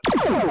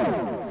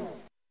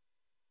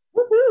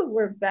 Woohoo!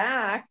 We're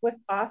back with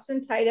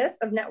Austin Titus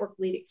of Network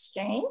Lead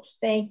Exchange.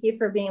 Thank you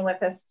for being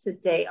with us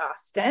today,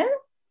 Austin.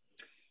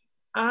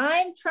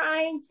 I'm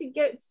trying to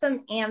get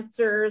some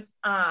answers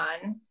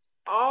on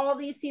all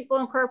these people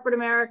in corporate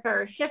America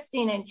are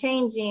shifting and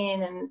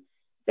changing, and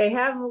they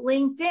have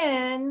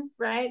LinkedIn,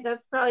 right?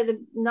 That's probably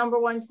the number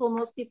one tool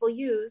most people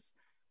use.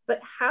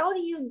 But how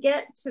do you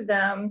get to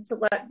them to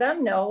let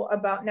them know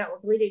about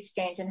Network Lead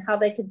Exchange and how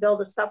they could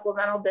build a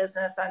supplemental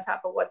business on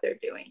top of what they're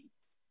doing?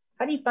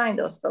 How do you find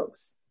those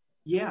folks?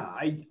 Yeah,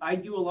 I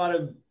do a lot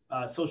of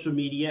social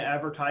media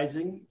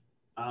advertising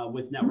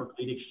with Network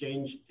Lead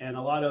Exchange and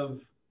a lot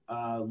of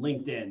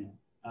LinkedIn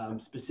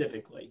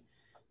specifically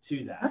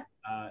to that.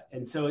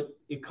 And so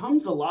it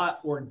comes a lot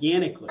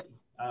organically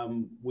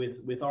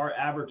with our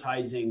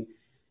advertising.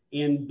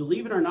 And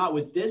believe it or not,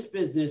 with this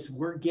business,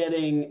 we're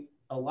getting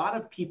a lot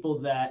of people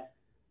that,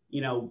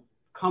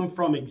 come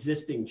from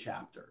existing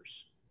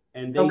chapters,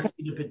 and they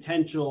see the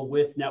potential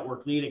with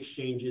Network Lead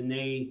Exchange, and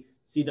they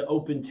see the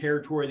open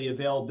territory, the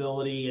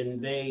availability,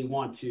 and they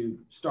want to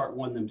start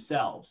one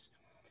themselves.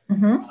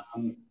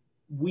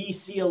 We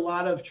see a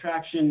lot of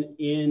traction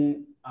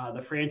in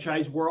the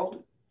franchise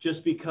world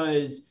just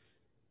because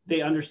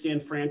they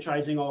understand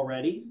franchising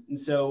already. And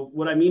so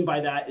what I mean by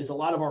that is a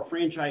lot of our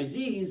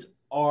franchisees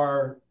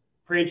are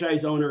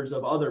franchise owners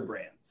of other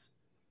brands.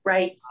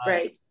 Right.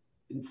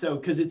 And so,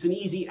 because it's an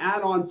easy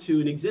add-on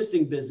to an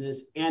existing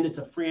business and it's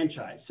a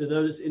franchise. So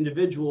those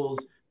individuals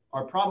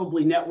are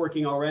probably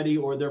networking already,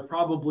 or they're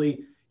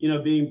probably,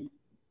 being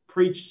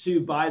preached to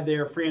by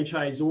their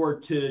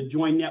franchisor to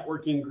join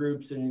networking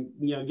groups and,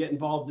 get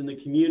involved in the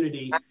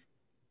community,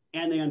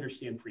 and they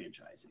understand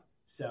franchising.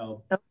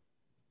 So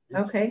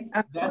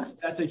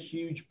that's a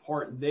huge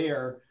part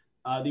there,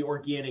 the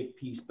organic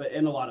piece,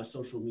 and a lot of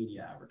social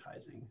media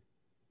advertising.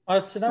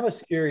 Austin, I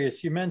was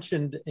curious, you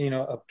mentioned,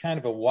 a kind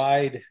of a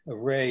wide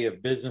array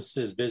of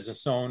businesses,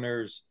 business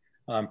owners,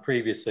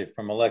 previously,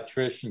 from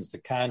electricians to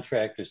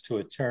contractors to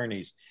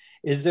attorneys.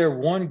 Is there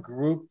one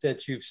group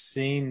that you've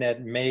seen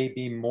that may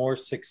be more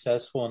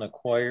successful in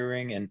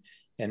acquiring and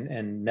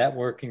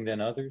networking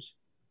than others?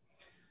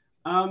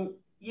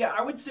 Yeah,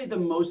 I would say the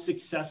most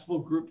successful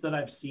group that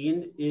I've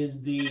seen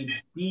is the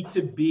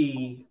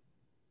B2B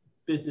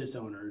business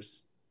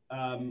owners.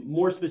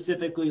 More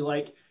specifically,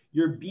 like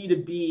your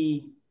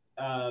B2B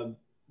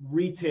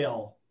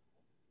retail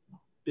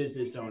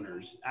business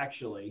owners,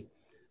 actually.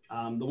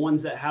 The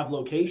ones that have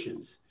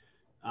locations.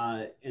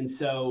 And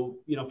so,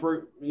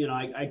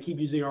 I keep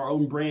using our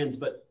own brands,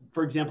 but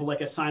for example,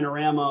 like a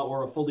Signorama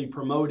or a Fully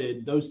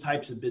Promoted, those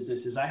types of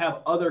businesses. I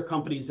have other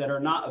companies that are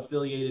not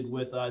affiliated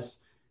with us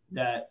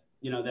that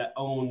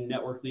own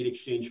Network Lead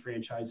Exchange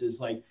franchises,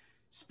 like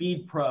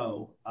Speed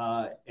Pro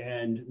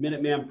and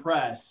Minuteman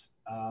Press.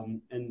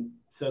 And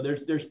so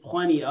there's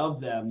plenty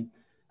of them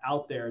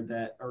out there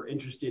that are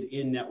interested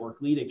in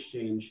Network Lead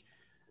Exchange.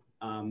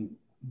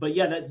 But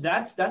yeah,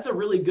 that's a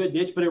really good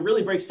niche, but it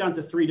really breaks down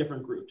to three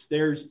different groups.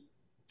 There's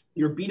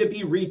your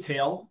B2B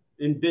retail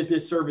and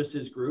business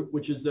services group,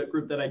 which is the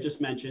group that I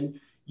just mentioned.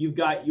 You've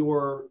got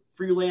your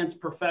freelance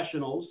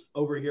professionals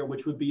over here,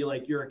 which would be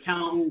like your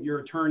accountant, your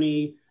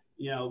attorney,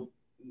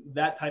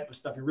 that type of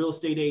stuff, your real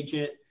estate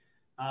agent.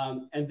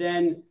 And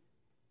then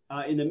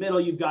in the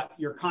middle, you've got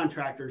your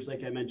contractors,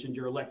 like I mentioned,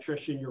 your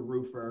electrician, your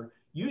roofer.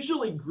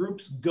 Usually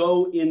groups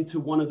go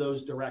into one of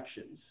those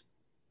directions.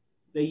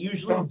 They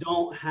usually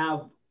don't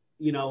have,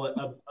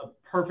 a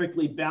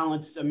perfectly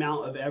balanced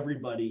amount of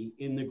everybody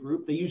in the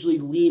group. They usually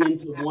lean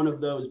into one of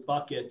those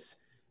buckets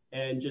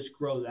and just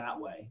grow that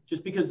way,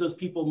 just because those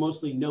people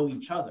mostly know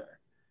each other.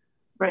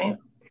 Right.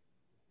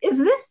 So. Is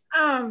this,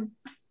 and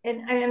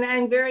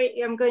I'm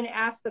going to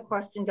ask the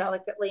question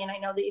delicately, and I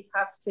know that you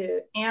have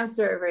to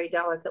answer it very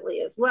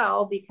delicately as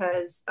well,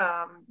 because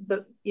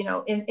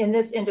in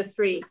this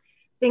industry,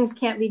 things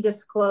can't be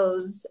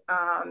disclosed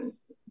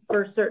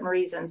for certain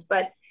reasons,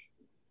 but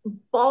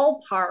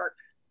ballpark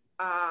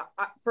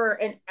for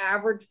an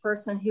average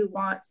person who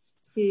wants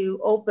to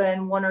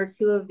open one or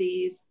two of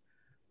these,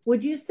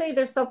 would you say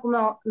their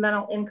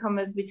supplemental income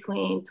is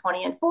between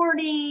 20 and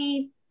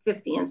 40,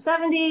 50 and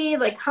 70?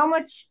 Like, how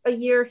much a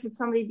year should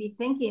somebody be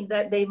thinking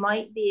that they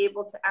might be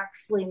able to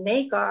actually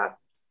make off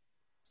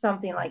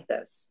something like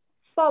this?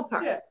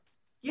 Ballpark.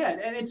 Yeah,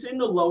 and it's in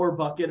the lower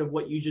bucket of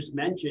what you just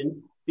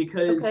mentioned,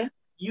 because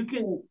you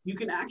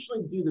can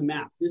actually do the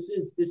math. This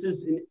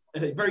is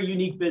a very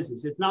unique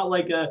business. It's not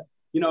like a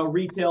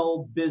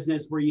retail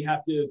business where you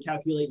have to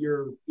calculate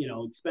your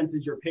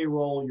expenses, your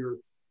payroll, your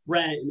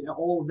rent, and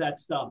all of that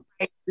stuff.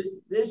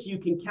 This you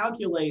can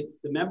calculate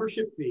the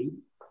membership fee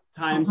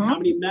times how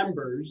many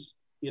members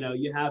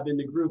you have in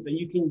the group, and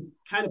you can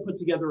kind of put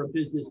together a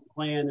business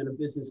plan and a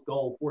business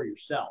goal for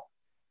yourself.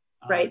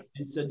 Right.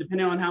 And so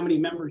depending on how many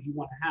members you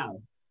want to have.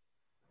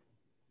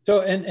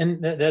 So,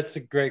 and that's a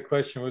great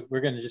question.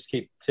 We're going to just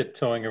keep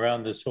tiptoeing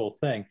around this whole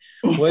thing.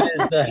 What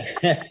is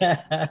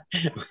that?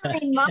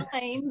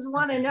 Minds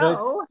want to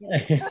know.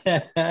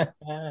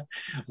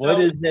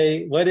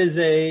 What is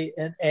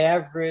an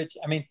average?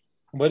 I mean,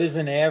 what is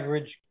an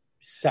average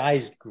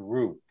sized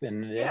group?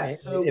 And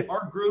so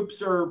our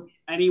groups are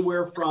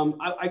anywhere from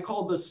I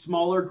call the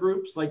smaller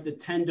groups like the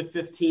 10 to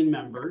 15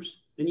 members.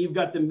 Then you've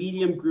got the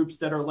medium groups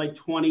that are like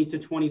 20 to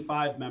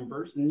 25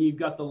 members, and you've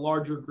got the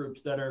larger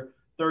groups that are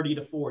 30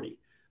 to 40.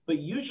 But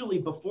usually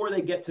before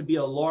they get to be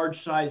a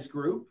large size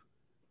group,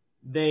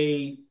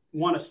 they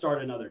want to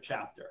start another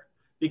chapter,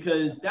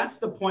 because that's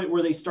the point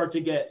where they start to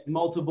get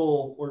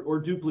multiple or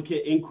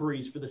duplicate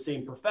inquiries for the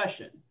same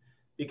profession.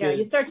 Because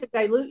you start to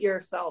dilute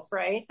yourself,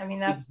 right? I mean,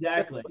 that's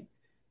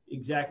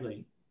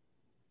exactly.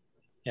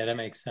 Yeah, that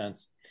makes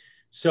sense.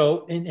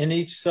 So in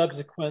each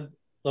subsequent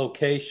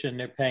location,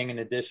 they're paying an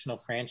additional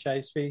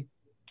franchise fee?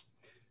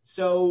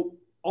 So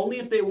only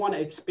if they want to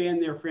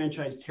expand their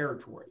franchise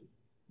territory.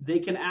 They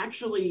can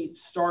actually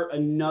start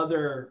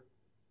another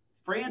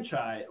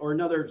franchise or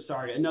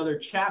another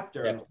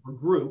chapter or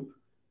group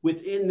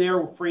within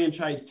their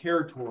franchise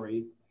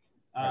territory,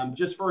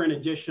 just for an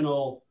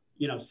additional,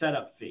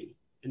 setup fee,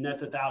 and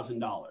that's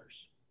 $1,000.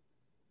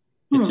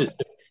 It's just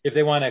if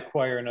they want to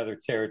acquire another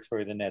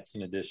territory, then that's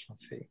an additional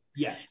fee.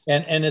 Yes.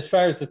 And as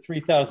far as the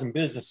 3,000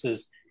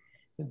 businesses,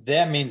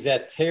 that means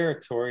that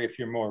territory, if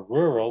you're more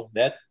rural,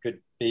 that could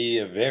be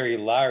a very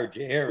large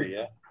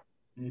area.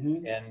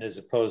 Mm-hmm. And as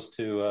opposed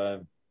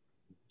to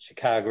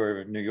Chicago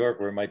or New York,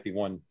 where it might be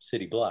one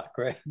city block,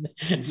 right?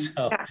 Mm-hmm.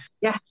 So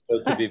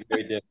it could be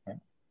very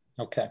different.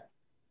 Okay.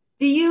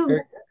 Do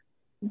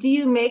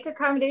you make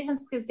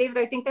accommodations? Because David,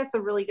 I think that's a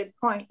really good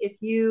point. If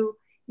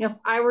if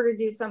I were to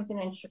do something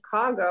in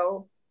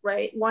Chicago,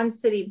 right, one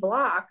city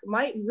block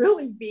might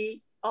really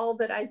be all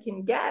that I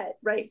can get,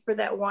 right, for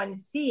that one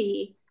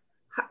fee,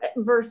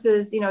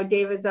 versus,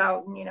 David's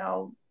out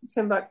in,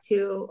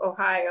 Timbuktu,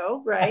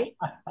 Ohio, right?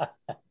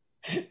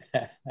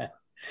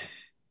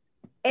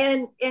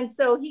 and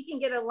so he can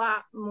get a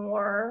lot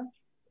more,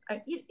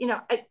 the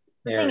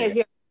thing is,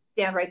 you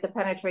understand, right, the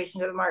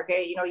penetration of the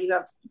market, you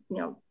have,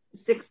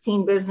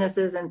 16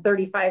 businesses and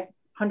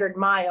 3,500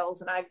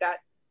 miles, and I've got,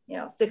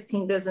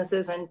 16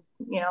 businesses and,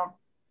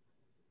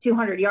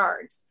 200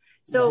 yards.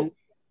 So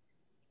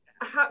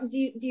how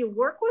do you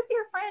work with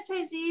your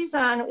franchisees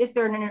on if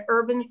they're in an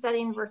urban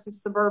setting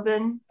versus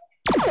suburban?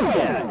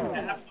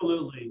 Yeah,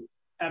 absolutely.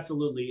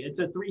 It's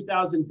a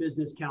 3,000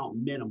 business count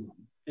minimum.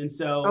 And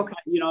so,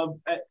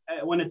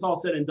 when it's all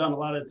said and done, a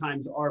lot of the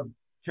times our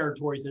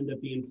territories end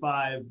up being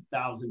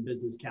 5,000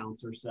 business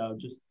counts or so,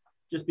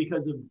 just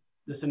because of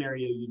the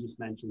scenario you just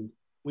mentioned.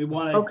 We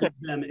want to give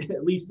them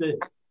at least a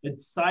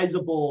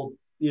sizable,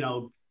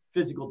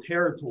 physical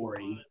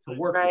territory to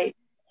work with.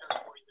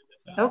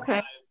 So,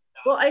 okay.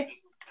 Well,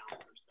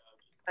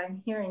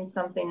 I'm hearing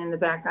something in the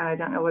background. I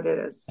don't know what it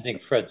is. I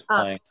think Fred's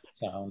playing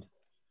sound.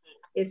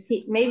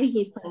 Maybe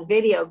he's playing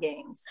video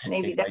games.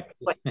 Maybe that's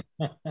what.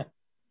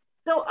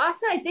 So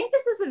Austin, I think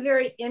this is a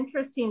very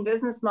interesting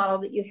business model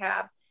that you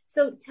have.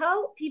 So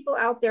tell people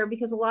out there,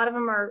 because a lot of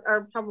them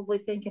are probably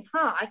thinking,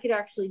 I could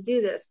actually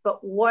do this,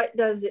 but what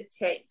does it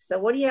take? So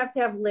what do you have to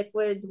have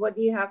liquid? What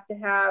do you have to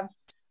have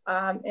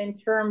in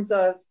terms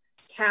of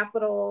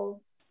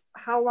capital?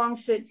 How long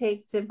should it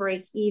take to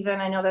break even?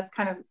 I know that's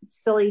kind of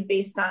silly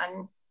based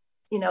on,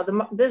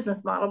 the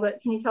business model, but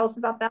can you tell us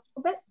about that a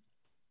little bit?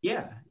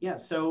 Yeah.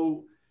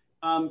 So,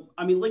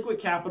 liquid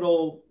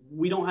capital,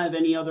 we don't have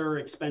any other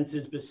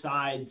expenses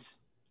besides,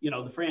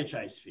 the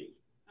franchise fee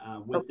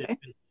with this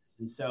business.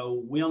 And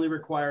so we only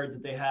require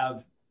that they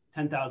have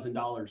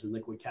 $10,000 in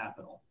liquid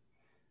capital.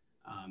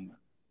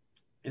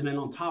 And then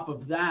on top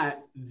of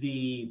that,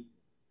 the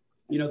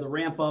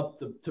ramp up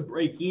to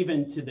break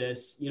even to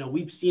this,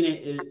 we've seen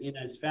it in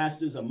as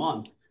fast as a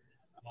month,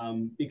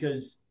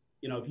 because,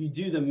 if you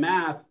do the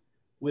math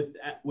with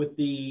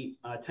the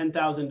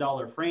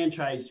 $10,000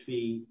 franchise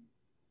fee,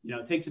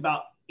 it takes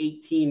about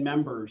 18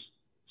 members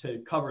to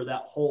cover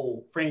that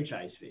whole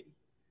franchise fee.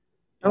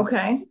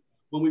 Okay. So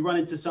when we run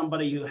into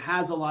somebody who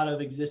has a lot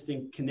of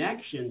existing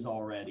connections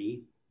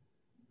already,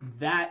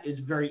 that is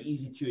very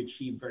easy to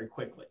achieve very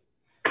quickly.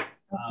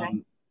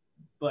 Okay.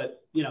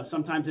 But,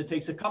 sometimes it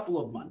takes a couple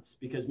of months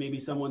because maybe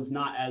someone's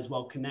not as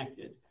well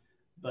connected.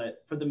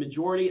 But for the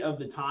majority of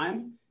the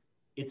time,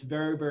 it's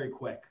very, very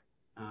quick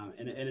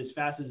and as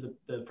fast as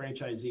the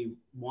franchisee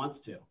wants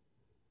to.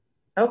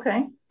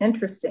 Okay,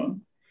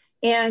 interesting.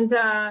 And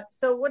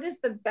so what is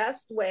the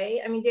best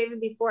way? I mean, David,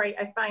 before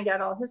I find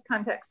out all his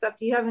contact stuff,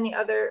 do you have any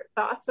other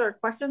thoughts or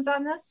questions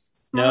on this?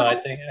 No, I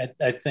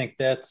think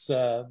that's,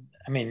 that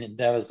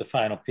was the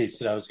final piece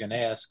that I was going to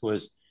ask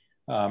was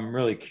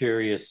really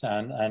curious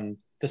on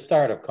the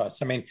startup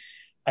costs.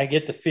 I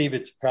get the fee,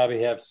 but to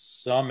probably have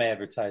some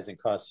advertising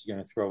costs you're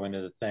going to throw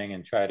into the thing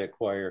and try to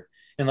acquire,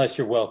 unless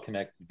you're well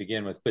connected to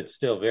begin with, but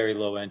still very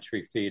low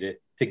entry fee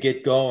to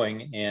get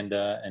going and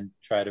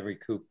try to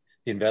recoup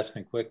the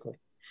investment quickly.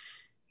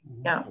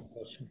 Yeah.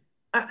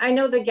 I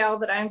know the gal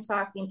that I'm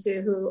talking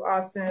to, who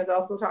Austin is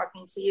also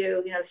talking to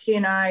you, she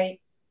and I,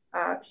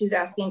 she's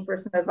asking for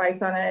some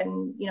advice on it.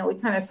 And, we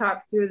kind of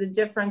talked through the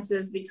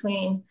differences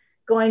between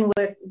going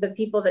with the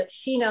people that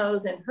she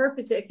knows in her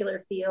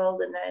particular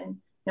field. And then,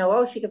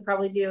 she could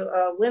probably do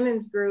a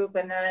women's group.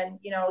 And then,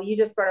 you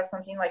just brought up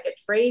something like a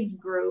trades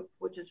group,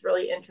 which is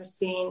really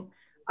interesting.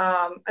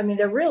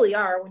 There really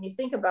are, when you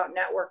think about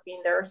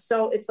networking,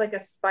 it's like a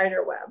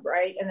spider web,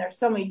 right? And there's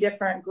so many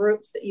different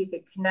groups that you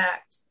could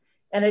connect.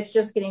 And it's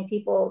just getting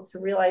people to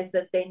realize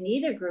that they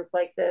need a group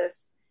like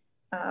this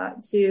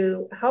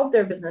to help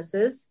their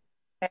businesses.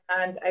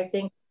 And I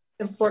think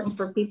it's important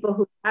for people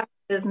who have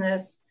a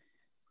business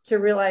to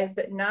realize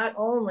that not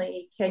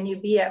only can you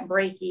be at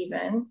break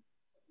even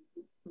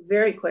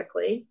very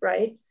quickly,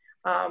 right?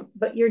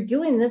 But you're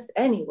doing this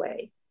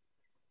anyway.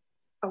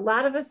 A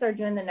lot of us are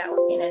doing the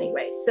networking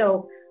anyway.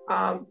 So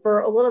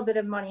for a little bit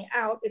of money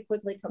out, it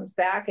quickly comes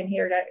back. And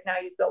here now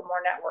you've built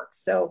more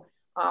networks. So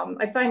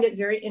I find it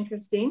very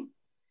interesting.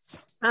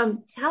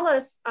 Tell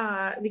us,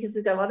 because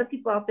we've got a lot of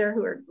people out there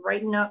who are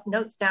writing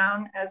notes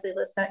down as they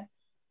listen,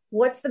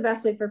 what's the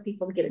best way for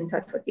people to get in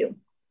touch with you?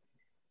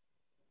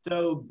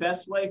 So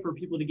best way for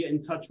people to get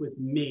in touch with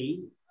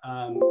me,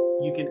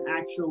 you can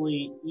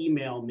actually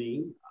email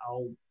me.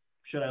 I'll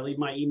should I leave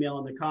my email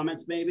in the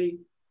comments maybe?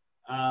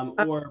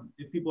 Or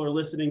if people are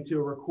listening to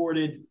a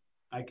recorded,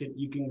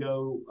 you can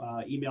go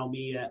email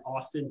me at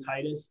Austin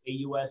Titus,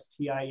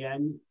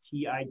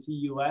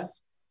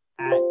 AustinTitus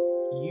at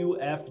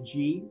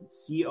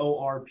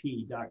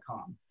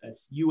ufgcorp.com.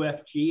 That's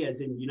UFG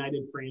as in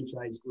United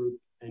Franchise Group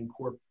and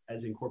corp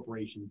as in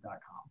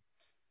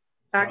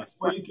corporation.com.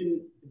 Or you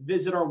can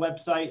visit our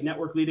website,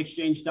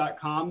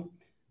 networkleadexchange.com,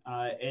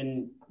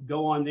 and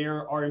go on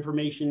there. Our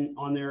information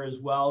on there as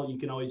well. You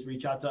can always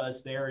reach out to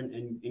us there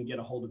and get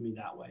a hold of me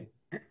that way.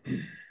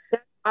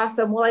 That's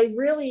awesome. Well, I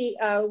really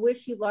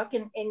wish you luck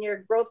in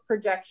your growth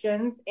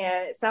projections.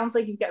 And it sounds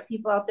like you've got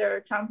people out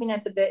there chomping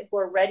at the bit who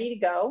are ready to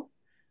go.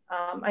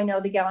 I know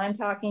the gal I'm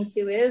talking to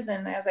is,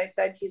 and as I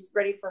said, she's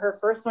ready for her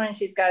first one.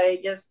 She's got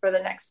ideas for the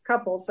next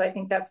couple. So I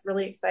think that's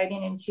really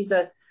exciting. And she's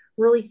a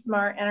really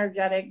smart,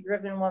 energetic,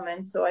 driven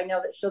woman. So I know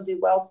that she'll do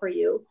well for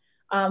you.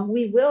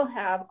 We will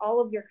have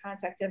all of your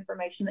contact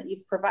information that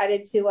you've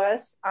provided to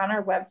us on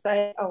our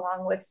website,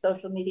 along with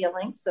social media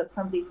links. So if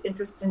somebody's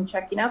interested in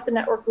checking out the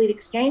Network Lead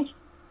Exchange,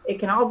 it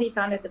can all be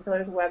found at the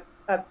Pillars of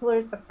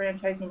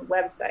Franchising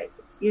website.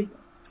 Excuse me.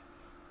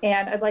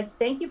 And I'd like to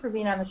thank you for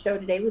being on the show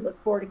today. We look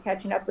forward to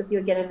catching up with you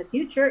again in the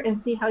future and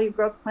see how your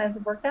growth plans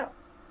have worked out.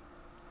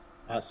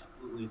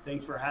 Absolutely.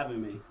 Thanks for having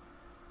me.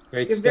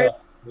 Great stuff.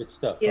 Good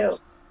stuff.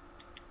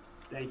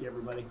 Thank you,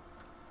 everybody.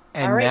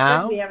 And all right,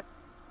 now, we have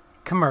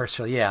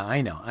commercial. Yeah, I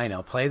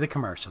know. Play the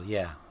commercial.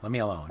 Yeah, let me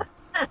alone.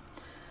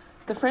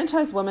 The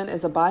Franchise Woman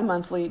is a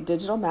bi-monthly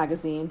digital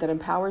magazine that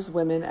empowers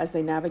women as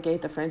they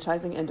navigate the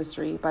franchising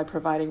industry by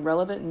providing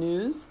relevant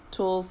news,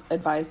 tools,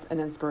 advice, and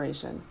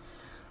inspiration.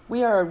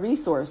 We are a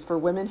resource for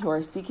women who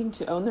are seeking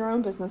to own their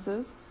own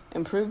businesses,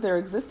 improve their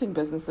existing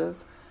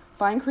businesses,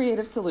 find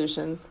creative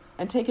solutions,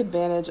 and take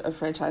advantage of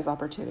franchise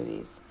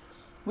opportunities.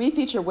 We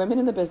feature women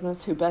in the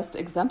business who best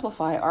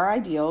exemplify our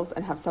ideals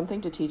and have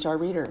something to teach our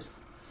readers.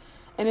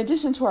 In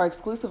addition to our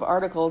exclusive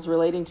articles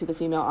relating to the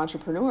female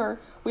entrepreneur,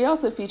 we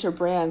also feature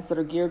brands that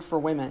are geared for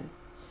women.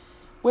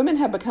 Women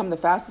have become the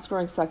fastest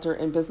growing sector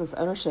in business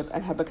ownership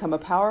and have become a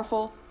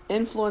powerful,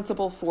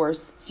 influenceable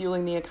force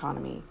fueling the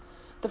economy.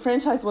 The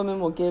Franchise Woman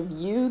will give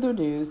you the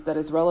news that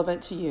is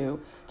relevant to you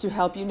to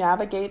help you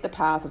navigate the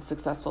path of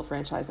successful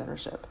franchise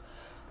ownership.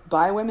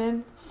 By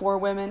women, for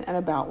women, and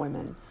about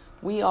women.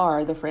 We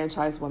are the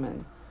Franchise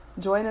Woman.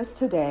 Join us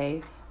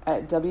today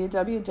at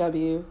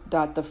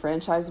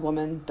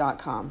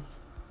www.thefranchisewoman.com.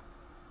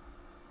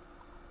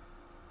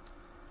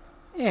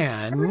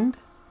 And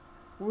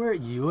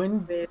you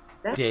and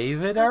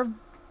David are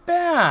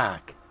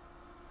back.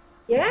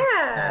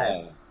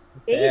 Yes,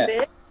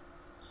 David.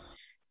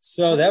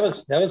 So that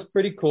was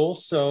pretty cool.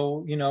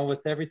 So,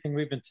 with everything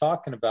we've been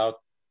talking about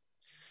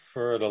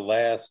for the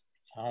last,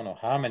 I don't know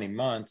how many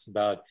months,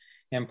 about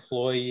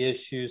employee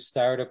issues,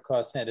 startup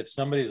costs, and if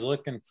somebody's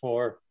looking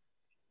for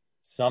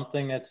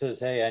something that says,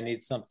 hey, I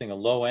need something, a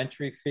low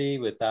entry fee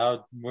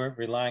without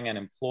relying on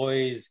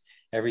employees,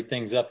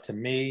 everything's up to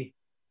me.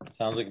 It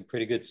sounds like a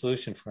pretty good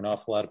solution for an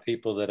awful lot of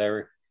people that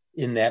are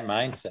in that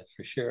mindset,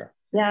 for sure.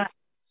 Yeah.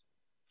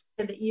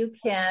 That you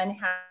can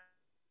have,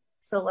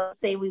 so let's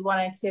say we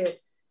wanted to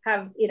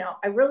have,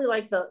 I really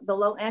like the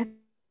low end.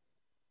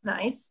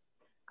 Nice.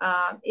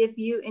 If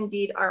you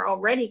indeed are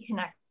already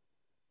connected,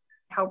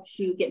 helps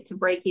you get to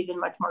break even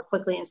much more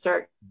quickly and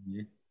start.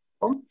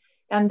 Mm-hmm.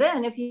 And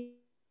then if you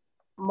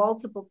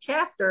multiple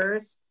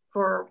chapters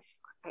for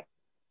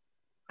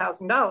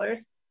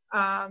 $1,000,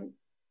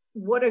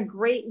 what a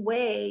great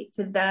way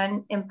to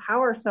then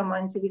empower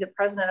someone to be the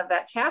president of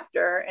that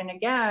chapter. And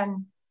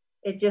again,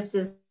 it just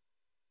is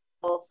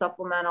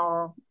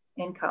supplemental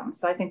income.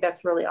 So I think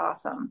that's really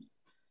awesome.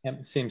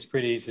 It seems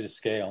pretty easy to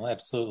scale.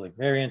 Absolutely.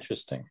 Very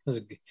interesting.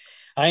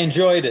 I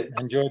enjoyed it.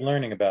 I enjoyed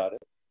learning about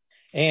it.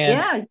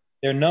 And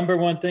their number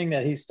one thing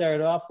that he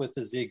started off with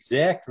is the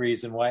exact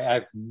reason why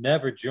I've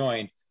never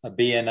joined a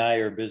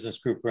BNI or a business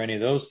group or any of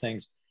those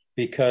things,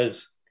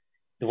 because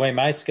the way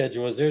my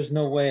schedule is, there's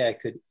no way I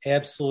could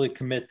absolutely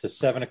commit to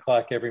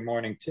 7:00 every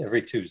morning to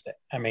every Tuesday.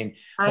 I mean,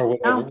 or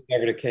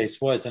whatever the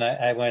case was. And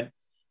I went,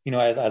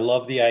 I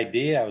love the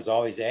idea. I was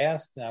always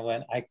asked, and I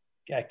went, I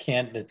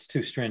can't, it's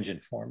too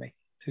stringent for me.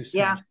 Too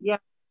stringent. Yeah.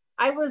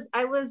 I was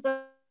a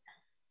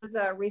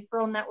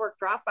referral network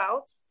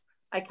dropouts.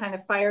 I kind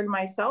of fired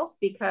myself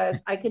because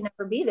I could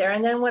never be there.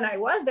 And then when I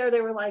was there,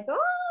 they were like,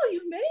 oh,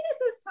 you made it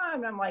this time.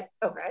 And I'm like,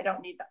 okay, I don't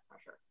need that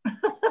pressure.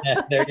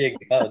 There you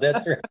go.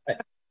 That's right.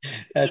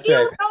 That's you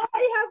right. know,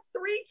 I have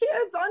 3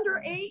 kids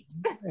under 8.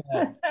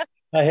 Yeah.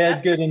 I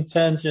had good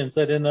intentions.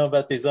 I didn't know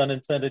about these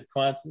unintended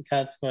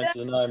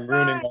consequences, and I'm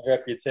ruining my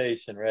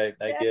reputation, right?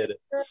 I get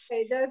it.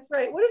 That's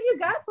right. What have you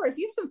got for us?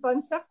 You have some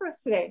fun stuff for us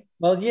today.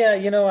 Well, yeah,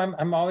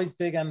 I'm always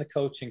big on the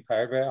coaching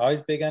part, right?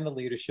 Always big on the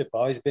leadership,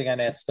 always big on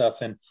that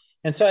stuff. And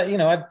so,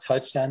 I've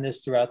touched on this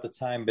throughout the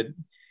time, but,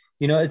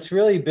 it's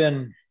really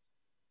been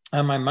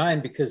on my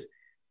mind because,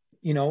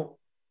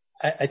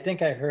 I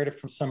think I heard it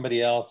from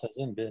somebody else,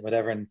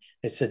 whatever, and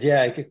they said,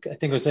 I think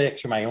it was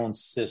actually my own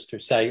sister.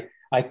 So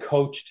I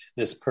coached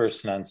this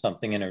person on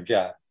something in her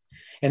job.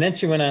 And then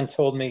she went on and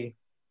told me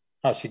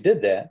how she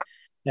did that.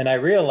 And I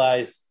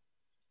realized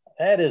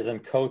that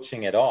isn't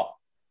coaching at all.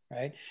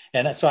 Right.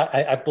 And so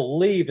I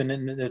believe, and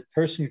the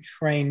person who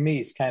trained me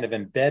has kind of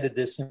embedded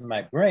this in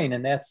my brain.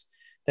 And that's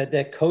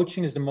that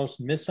coaching is the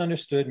most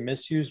misunderstood,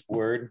 misused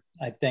word,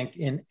 I think,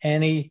 in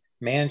any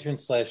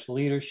management /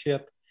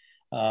 leadership,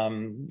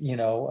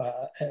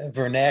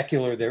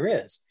 vernacular there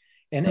is.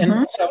 And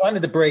so I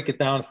wanted to break it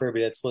down for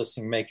everybody that's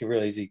listening, make it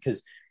real easy,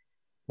 because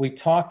we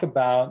talk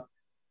about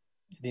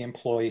the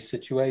employee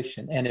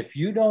situation. And if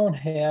you don't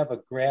have a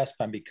grasp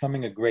on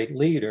becoming a great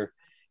leader,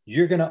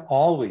 you're going to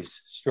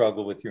always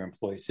struggle with your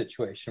employee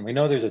situation. We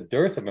know there's a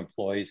dearth of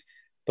employees,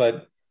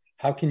 but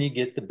how can you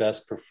get the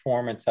best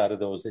performance out of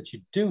those that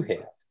you do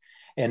have?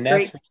 And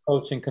that's where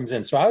coaching comes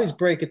in. So I always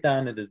break it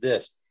down into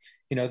this.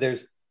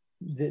 There's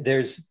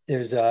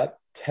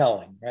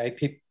telling, right?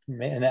 People,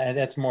 and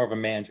that's more of a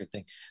management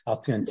thing.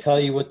 I'll tell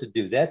you what to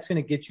do. That's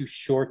going to get you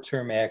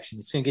short-term action.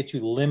 It's going to get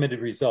you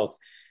limited results.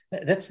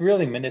 That's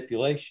really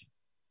manipulation.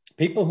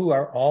 People who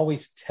are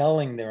always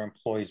telling their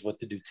employees what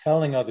to do,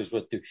 telling others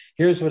what to do.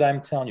 Here's what I'm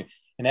telling you.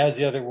 And that was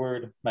the other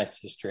word my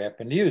sister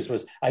happened to use,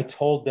 was I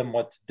told them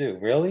what to do.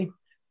 Really?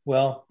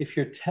 Well, if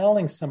you're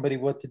telling somebody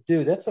what to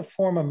do, that's a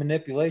form of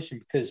manipulation,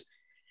 because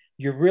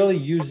you're really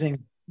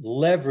using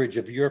leverage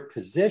of your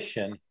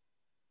position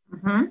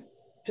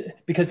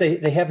because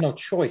they have no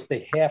choice.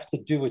 They have to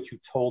do what you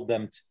told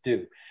them to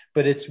do.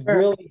 But it's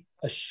really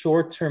a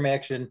short-term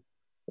action.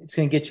 It's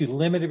going to get you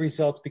limited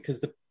results because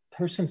the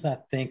person's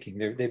not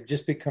thinking. They've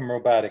just become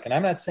robotic. And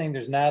I'm not saying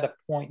there's not a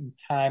point in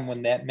time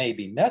when that may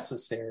be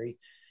necessary,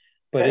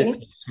 but it's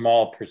a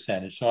small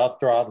percentage. So I'll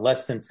throw out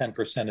less than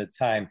 10% of the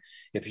time.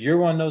 If you're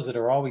one of those that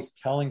are always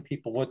telling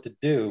people what to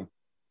do,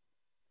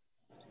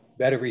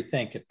 better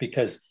rethink it,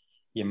 because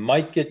you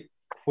might get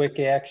quick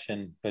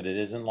action, but it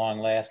isn't long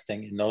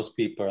lasting. And those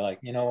people are like,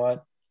 you know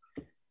what?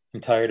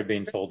 I'm tired of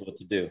being told what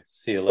to do.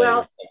 See you later.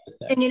 Well,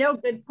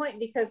 and good point,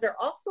 because there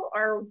also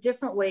are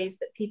different ways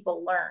that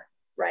people learn,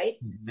 right?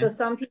 So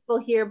some people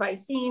hear by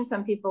seeing,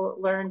 some people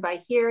learn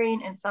by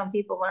hearing, and some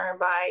people learn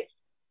by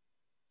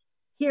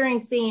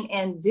hearing, seeing,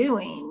 and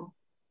doing.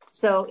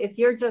 So if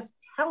you're just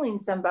telling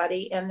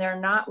somebody and they're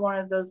not one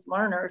of those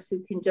learners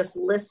who can just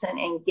listen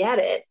and get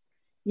it,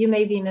 you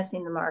may be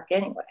missing the mark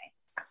anyway.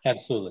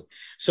 Absolutely.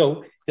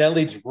 So that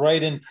leads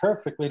right in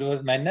perfectly to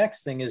what my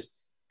next thing is.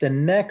 The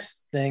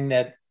next thing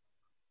that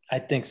I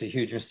think is a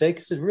huge mistake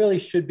is it really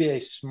should be a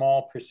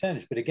small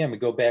percentage. But again, we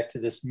go back to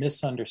this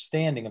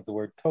misunderstanding of the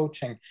word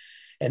coaching,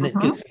 and it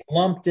gets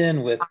lumped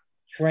in with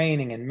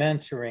training and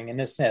mentoring and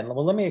this and that.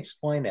 Well, let me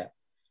explain that.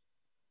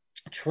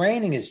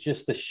 Training is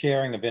just the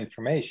sharing of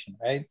information,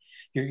 right?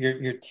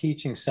 You're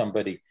teaching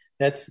somebody.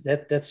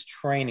 That's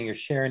training. You're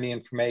sharing the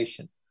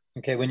information.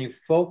 Okay. When you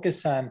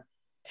focus on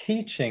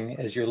teaching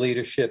as your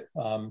leadership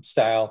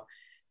style,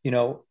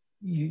 you're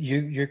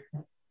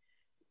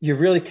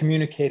really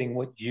communicating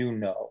what you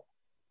know,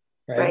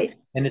 right?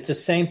 And it's the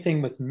same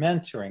thing with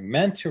mentoring.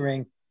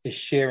 Mentoring is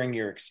sharing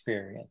your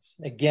experience.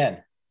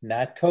 Again,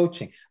 not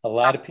coaching. A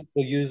lot of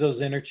people use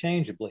those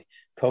interchangeably,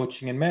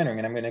 coaching and mentoring.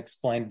 And I'm going to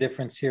explain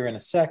difference here in a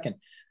second.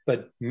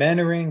 But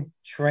mentoring,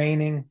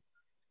 training,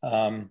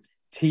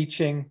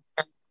 teaching,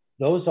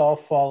 those all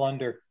fall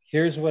under,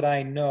 here's what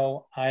I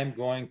know, I'm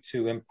going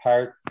to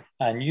impart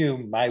on you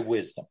my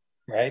wisdom,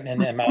 right?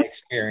 And my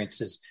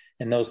experiences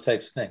and those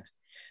types of things.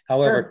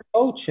 However,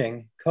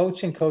 coaching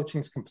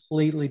is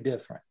completely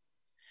different,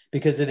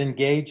 because it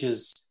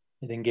engages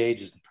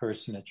the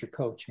person that you're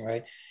coaching,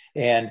 right?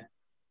 And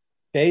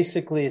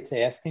basically it's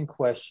asking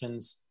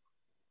questions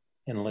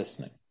and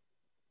listening.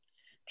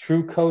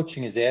 True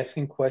coaching is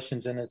asking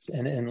questions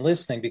and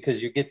listening,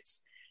 because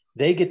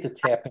they get to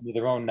tap into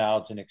their own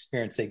knowledge and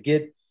experience. They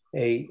get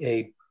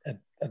a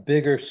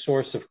bigger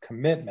source of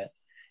commitment.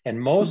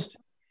 And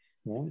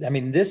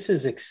this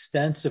is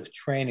extensive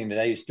training that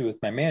I used to do with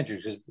my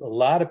managers, because a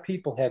lot of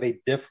people have a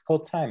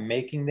difficult time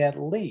making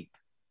that leap,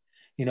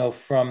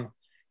 from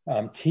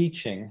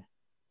teaching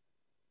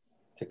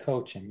to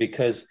coaching,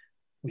 because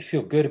we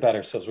feel good about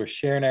ourselves. We're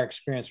sharing our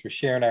experience. We're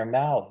sharing our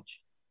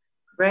knowledge.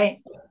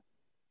 Right.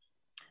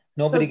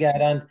 Nobody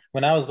got on,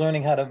 when I was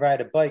learning how to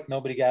ride a bike,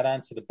 nobody got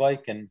onto the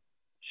bike and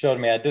showed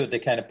me how to do it. They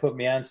kind of put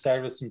me on,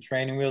 started with some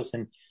training wheels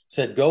and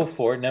said, go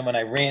for it. And then when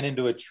I ran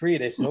into a tree,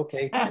 they said,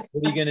 okay, what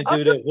are you going to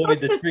do to avoid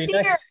the tree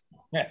next?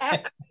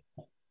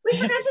 We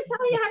forgot to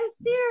tell you how to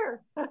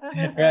steer.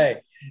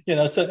 Right.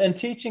 So, and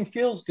teaching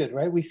feels good,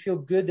 right? We feel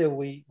good that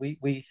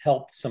we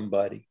helped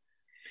somebody.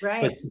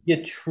 Right. But to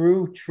get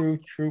true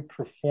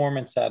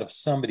performance out of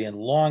somebody and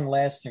long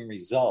lasting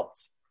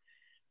results,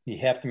 you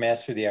have to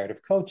master the art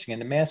of coaching.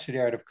 And to master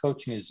the art of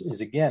coaching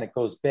is again, it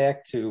goes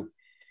back to,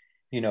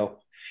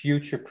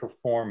 future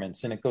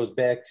performance. And it goes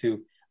back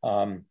to,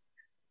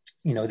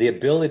 the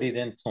ability to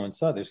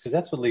influence others, because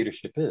that's what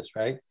leadership is,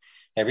 right?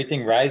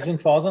 Everything rises and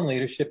falls on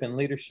leadership, and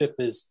leadership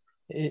is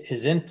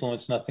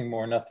influence, nothing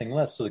more, nothing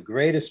less. So the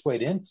greatest way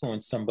to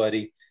influence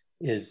somebody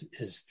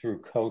is through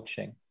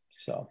coaching.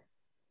 So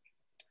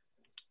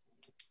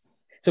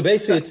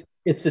basically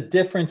it's the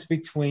difference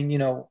between,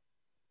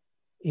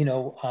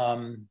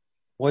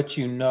 what what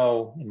you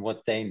know and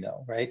what they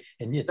know, right?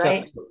 And it's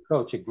Right. up to a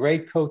coach. A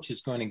great coach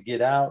is going to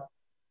get out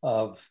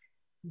of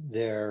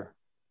their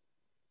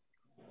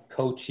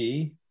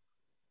coachee,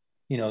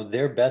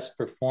 their best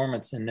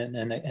performance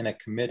and a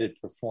committed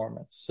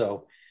performance.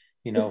 So,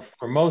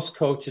 for most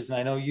coaches, and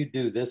I know you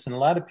do this, and a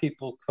lot of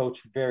people coach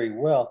very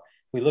well,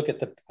 we look at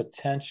the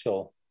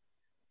potential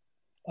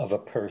of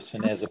a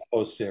person as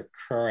opposed to their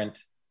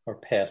current or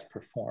past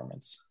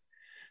performance.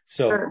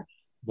 So Sure.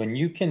 when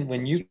you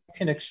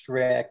can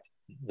extract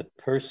the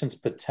person's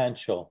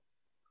potential,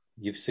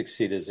 you've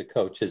succeeded as a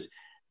coach.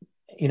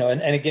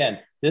 And again,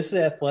 this is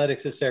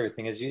athletics, this is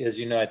everything. As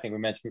you know, I think we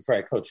mentioned before,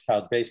 I coached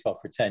college baseball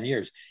for 10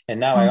 years. And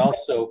now I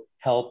also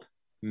help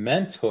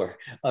mentor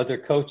other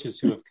coaches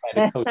who have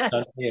kind of coached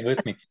under me and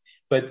with me.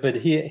 But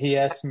he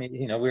asked me,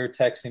 we were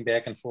texting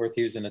back and forth.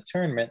 He was in a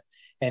tournament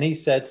and he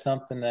said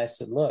something. And I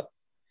said, look,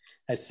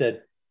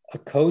 a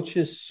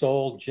coach's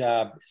sole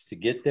job is to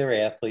get their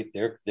athlete,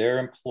 their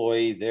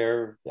employee,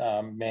 their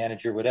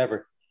manager,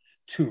 whatever,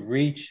 to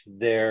reach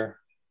their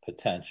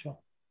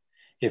potential.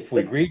 If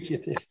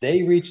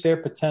they reach their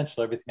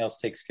potential, everything else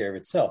takes care of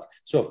itself.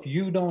 So if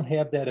you don't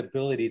have that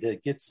ability to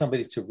get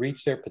somebody to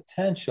reach their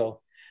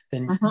potential,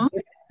 then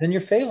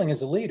you're failing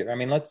as a leader. I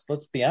mean, let's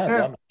be honest.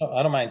 Sure.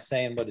 I don't mind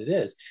saying what it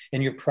is.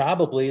 And it's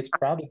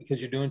probably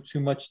because you're doing too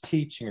much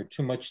teaching or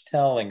too much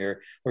telling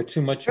or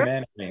too much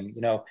mentoring.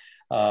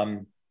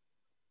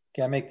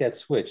 Got to make that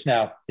switch.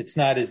 Now, it's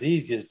not as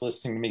easy as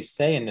listening to me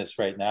saying this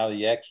right now.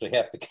 You actually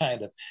have to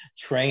kind of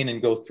train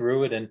and go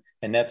through it.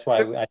 And that's why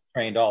I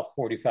trained all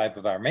 45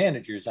 of our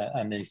managers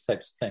on these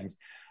types of things.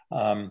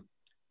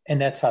 And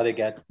that's how they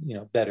got,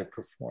 better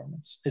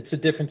performance. It's a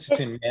difference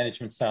between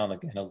management style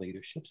and a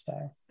leadership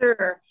style.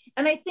 Sure.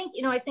 And I think,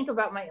 I think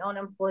about my own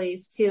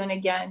employees too. And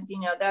again,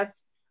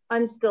 that's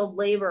unskilled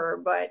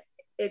labor, but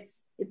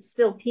it's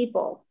still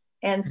people.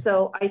 And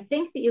so I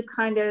think that you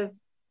kind of,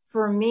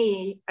 for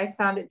me, I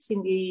found it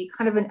to be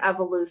kind of an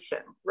evolution,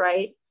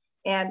 right?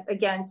 And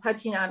again,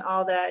 touching on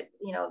all that,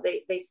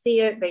 they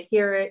see it, they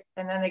hear it,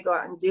 and then they go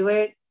out and do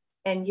it.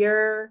 And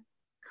you're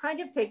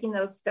kind of taking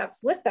those steps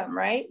with them,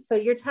 right? So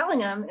you're telling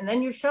them, and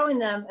then you're showing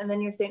them, and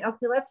then you're saying,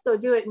 okay, let's go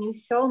do it. And you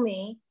show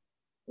me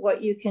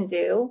what you can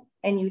do.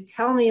 And you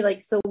tell me,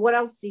 so what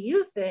else do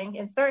you think?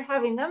 And start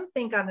having them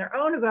think on their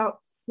own about,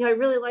 I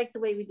really like the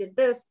way we did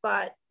this,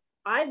 but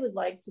I would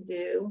like to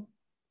do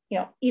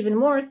even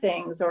more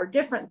things or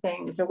different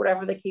things or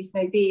whatever the case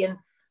may be. And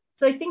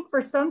so I think for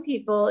some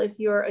people, if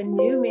you're a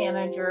new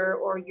manager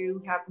or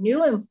you have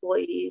new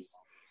employees,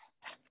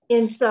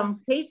 in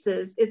some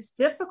cases, it's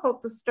difficult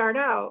to start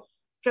out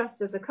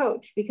just as a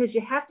coach because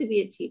you have to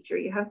be a teacher,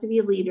 you have to be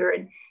a leader.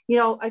 And,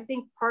 I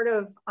think part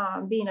of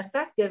being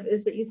effective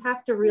is that you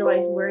have to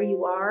realize where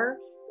you are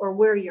or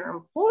where your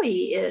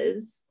employee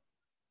is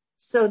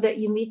so that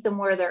you meet them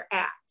where they're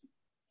at.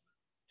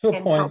 To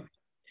a point.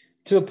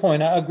 To a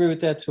point, I agree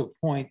with that to a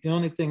point. The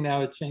only thing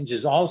now it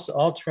changes, all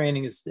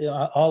learning is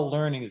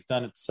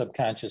done at the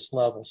subconscious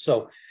level.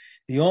 So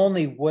the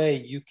only way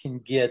you can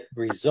get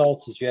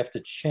results is you have to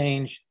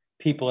change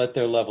people at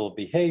their level of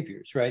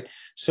behaviors, right?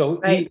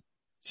 So,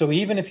 so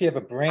even if you have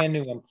a brand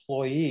new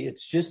employee,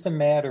 it's just a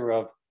matter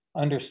of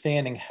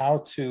understanding how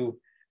to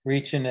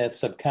reach in that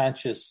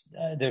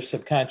their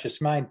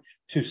subconscious mind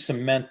to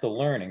cement the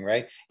learning,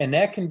 right? And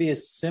that can be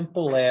as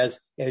simple as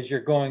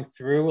you're going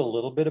through a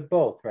little bit of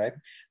both, right?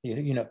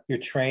 You're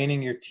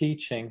training, you're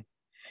teaching,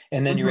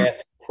 and then you're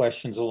asking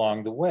questions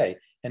along the way.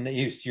 And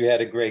you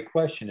had a great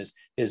question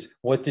is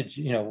what did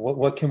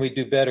what can we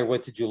do better?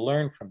 What did you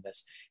learn from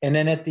this? And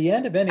then at the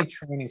end of any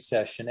training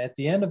session, at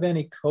the end of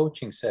any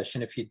coaching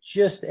session, if you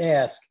just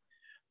ask,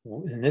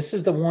 and this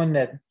is the one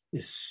that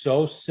is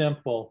so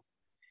simple.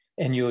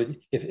 And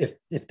if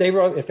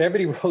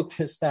everybody wrote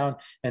this down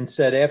and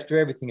said after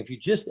everything, if you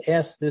just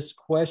ask this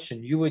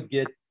question, you would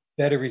get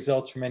better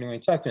results from anyone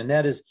you talk to. And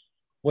that is,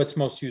 what's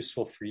most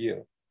useful for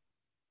you?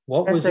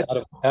 What was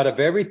out of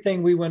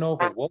everything we went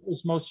over, what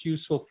was most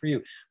useful for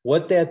you?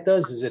 What that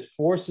does is it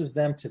forces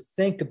them to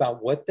think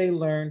about what they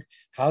learned,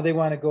 how they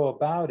want to go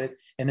about it,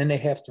 and then they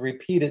have to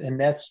repeat it, and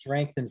that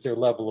strengthens their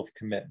level of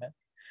commitment.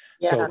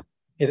 Yeah. So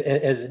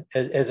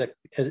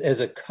as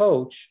a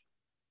coach,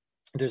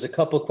 there's a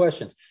couple of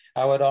questions.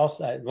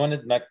 One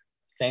of my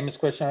famous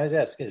questions I always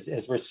ask is,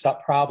 as we're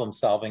problem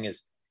solving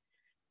is,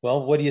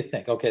 well, what do you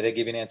think? Okay, they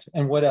give you an answer.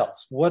 And what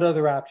else? What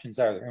other options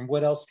are there? And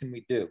what else can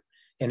we do?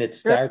 And it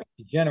starts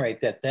to generate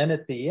that. Then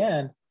at the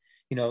end,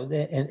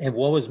 and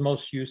what was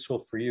most useful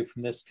for you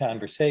from this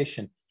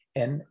conversation?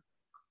 And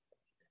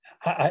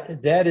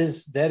that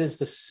is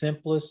the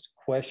simplest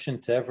question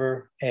to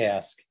ever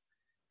ask.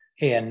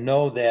 And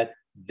know that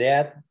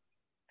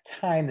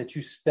time that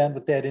you spent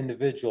with that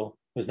individual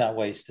was not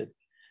wasted,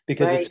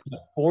 because it's going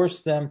to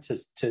force them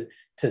to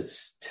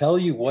tell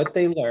you what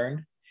they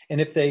learned. And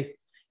if they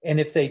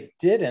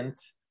didn't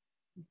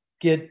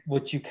get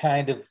what you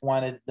kind of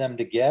wanted them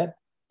to get,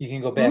 you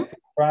can go back to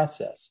the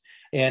process.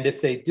 And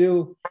if they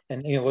do,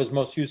 and it was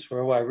most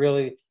useful, I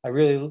really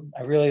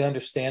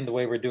understand the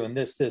way we're doing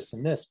this,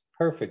 and this.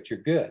 Perfect, you're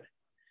good.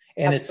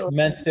 And Absolutely. it's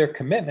meant their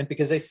commitment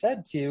because they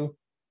said to you,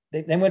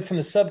 they went from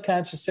the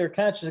subconscious to their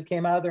conscious, it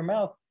came out of their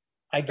mouth.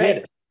 I get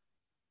it.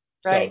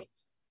 Right.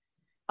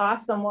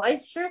 Awesome. Well, I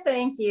sure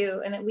thank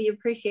you. And we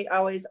appreciate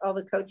always all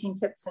the coaching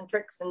tips and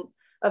tricks and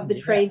of the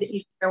trade that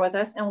you share with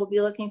us. And we'll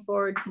be looking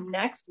forward to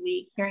next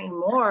week hearing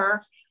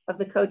more of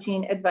the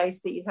coaching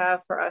advice that you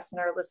have for us and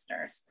our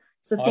listeners.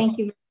 So Thank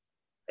you.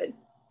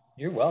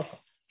 You're welcome.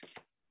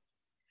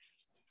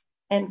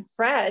 And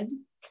Fred,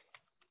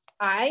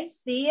 I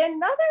see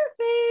another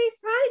face.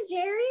 Hi,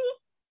 Jerry.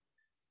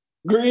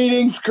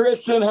 Greetings,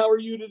 Kristen. How are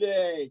you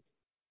today?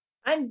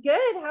 I'm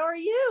good. How are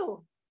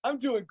you? I'm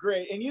doing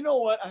great. And you know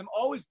what? I'm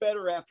always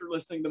better after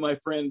listening to my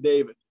friend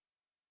David.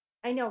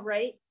 I know,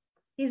 right?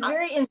 He's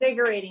very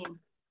invigorating.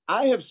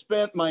 I have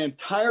spent my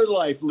entire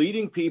life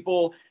leading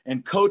people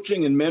and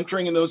coaching and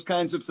mentoring and those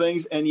kinds of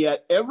things. And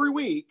yet every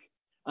week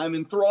I'm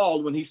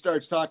enthralled when he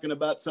starts talking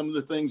about some of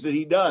the things that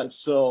he does.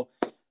 So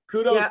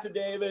kudos to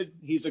David.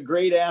 He's a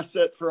great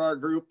asset for our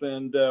group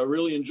and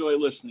really enjoy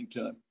listening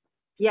to him.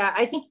 Yeah,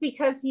 I think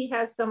because he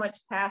has so much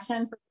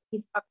passion for what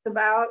he talks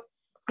about,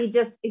 he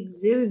just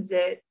exudes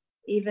it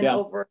even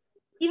over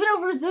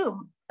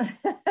Zoom.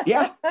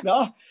 Yeah,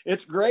 no,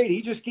 it's great.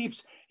 He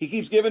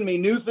keeps giving me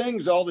new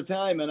things all the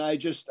time. And I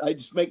just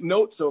make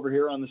notes over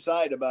here on the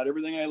side about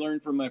everything I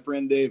learned from my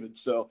friend David.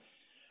 So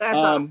that's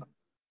awesome.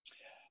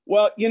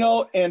 Well, you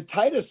know, and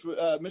Titus,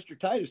 Mr.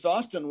 Titus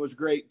Austin was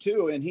great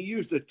too. And he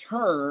used a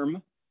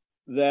term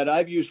that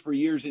I've used for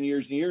years and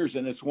years and years.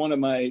 And it's one of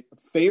my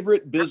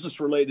favorite business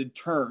related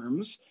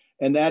terms.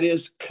 And that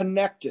is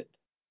connected.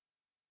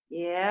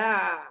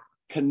 Yeah.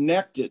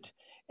 Connected.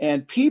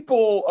 And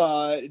people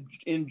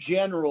in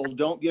general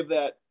don't give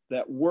that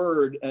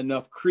word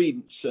enough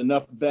credence,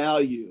 enough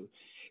value.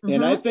 Mm-hmm.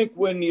 And I think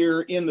when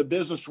you're in the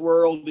business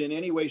world in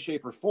any way,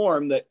 shape, or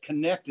form, that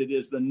connected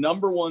is the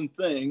number one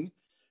thing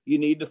you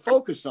need to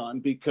focus on,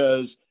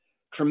 because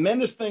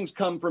tremendous things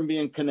come from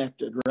being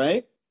connected,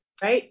 right?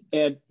 Right.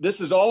 And this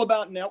is all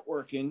about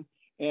networking.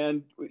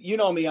 And you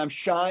know me, I'm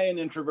shy and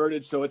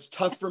introverted, so it's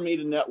tough for me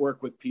to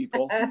network with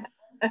people.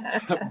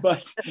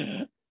 But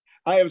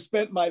I have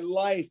spent my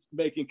life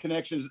making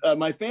connections.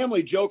 My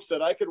family jokes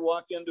that I could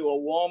walk into a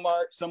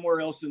Walmart somewhere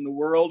else in the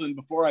world, and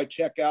before I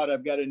check out,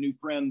 I've got a new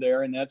friend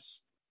there, and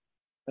that's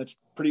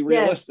pretty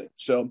realistic.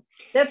 Yes. So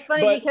that's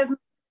funny because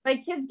my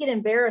kids get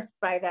embarrassed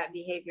by that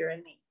behavior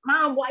in me.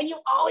 Mom, why do you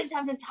always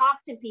have to talk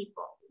to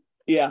people?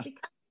 Yeah,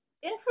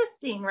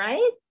 interesting,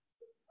 right?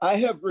 I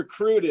have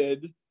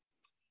recruited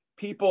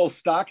people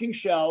stocking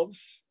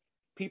shelves,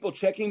 people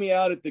checking me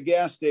out at the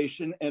gas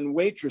station, and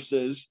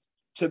waitresses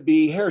to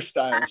be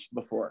hairstylists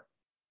before.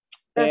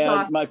 That's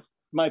and awesome.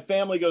 My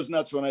family goes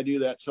nuts when I do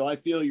that. So I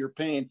feel your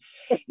pain,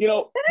 you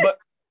know, but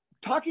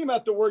talking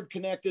about the word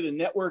connected and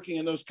networking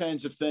and those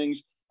kinds of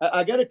things,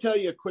 I got to tell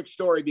you a quick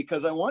story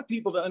because I want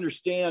people to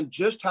understand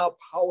just how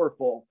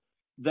powerful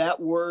that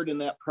word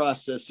and that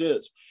process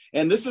is.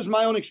 And this is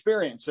my own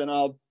experience, and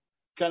I'll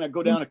kind of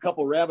go down a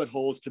couple rabbit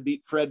holes to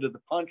beat Fred to the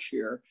punch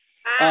here.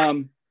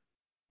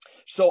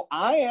 So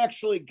I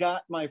actually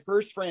got my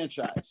first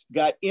franchise,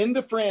 got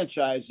into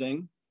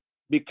franchising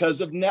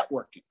because of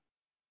networking.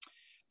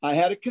 I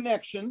had a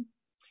connection.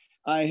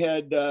 I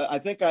had, I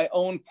think I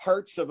owned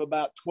parts of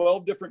about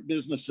 12 different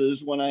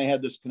businesses when I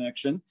had this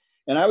connection.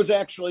 And I was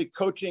actually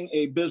coaching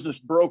a business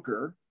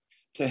broker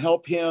to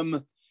help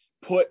him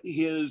put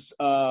his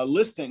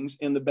listings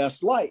in the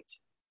best light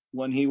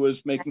when he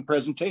was making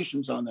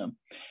presentations on them.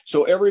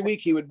 So every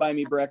week he would buy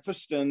me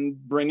breakfast and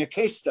bring a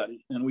case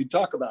study, and we'd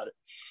talk about it.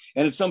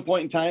 And at some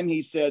point in time,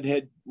 he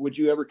said, would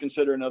you ever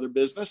consider another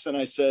business? And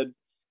I said,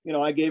 you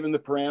know, I gave him the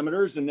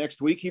parameters, and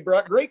next week he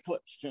brought Great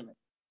Clips to me.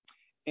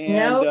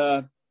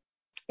 And,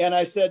 and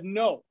I said,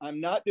 no, I'm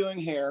not doing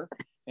hair.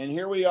 And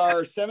here we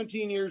are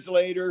 17 years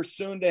later,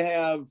 soon to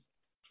have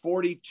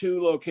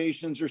 42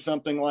 locations or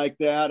something like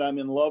that. I'm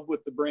in love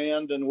with the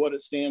brand and what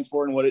it stands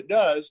for and what it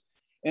does.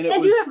 And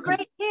you have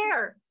great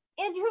hair.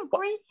 And you have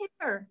great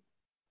hair.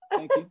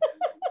 Thank you.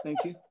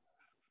 Thank you.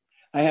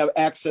 I have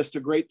access to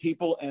great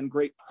people and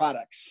great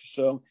products.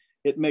 So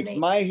it makes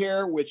my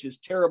hair, which is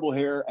terrible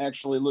hair,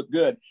 actually look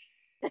good.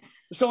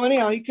 So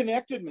anyhow, he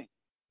connected me.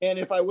 And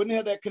if I wouldn't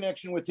have that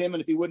connection with him,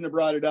 and if he wouldn't have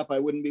brought it up, I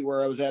wouldn't be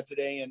where I was at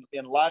today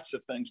in lots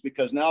of things,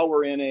 because now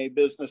we're in a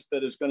business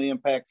that is going to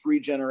impact 3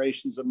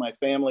 generations of my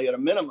family at a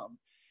minimum.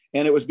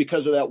 And it was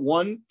because of that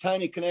one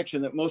tiny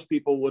connection that most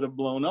people would have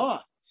blown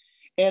off.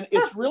 And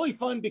it's really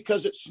fun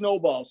because it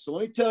snowballs. So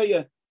let me tell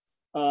you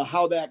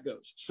how that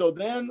goes. So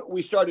then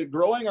we started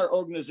growing our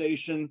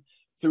organization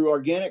through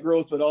organic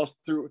growth, but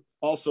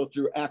also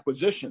through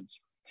acquisitions.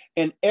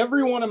 And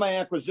every one of my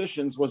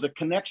acquisitions was a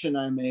connection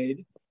I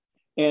made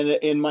and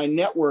in my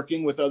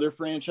networking with other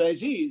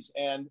franchisees.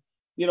 And,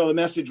 you know, the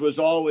message was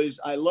always,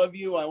 I love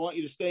you. I want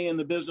you to stay in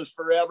the business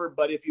forever.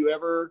 But if you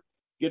ever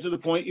get to the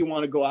point you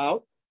want to go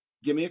out,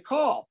 give me a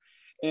call.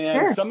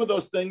 And some of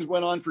those things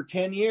went on for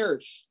 10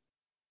 years.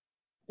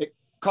 It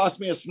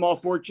cost me a small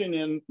fortune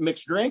in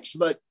mixed drinks,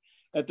 but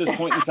at this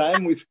point in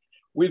time,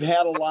 we've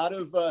had a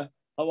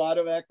lot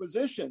of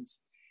acquisitions.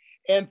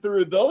 And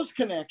through those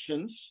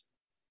connections,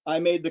 I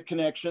made the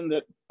connection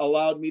that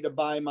allowed me to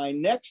buy my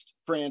next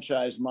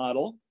franchise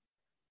model.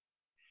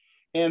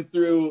 And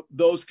through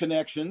those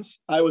connections,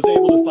 I was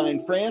able to find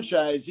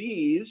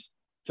franchisees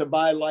to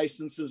buy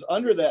licenses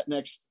under that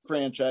next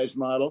franchise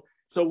model.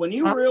 So when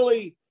you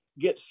really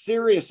get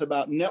serious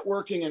about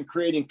networking and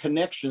creating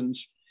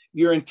connections,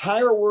 your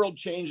entire world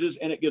changes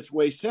and it gets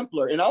way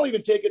simpler. And I'll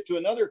even take it to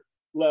another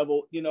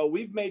level. You know,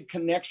 we've made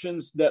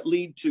connections that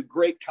lead to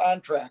great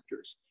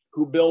contractors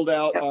who build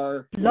out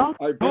our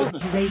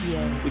businesses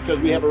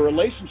because we have a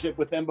relationship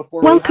with them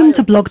before. Welcome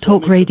to Blog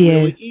Talk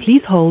Radio. Really,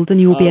 please hold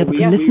and you will be able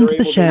to listen to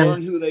the show. To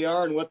learn who they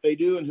are and what they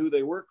do and who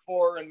they work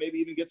for, and maybe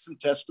even get some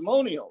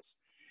testimonials.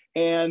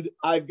 And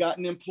I've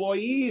gotten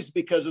employees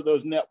because of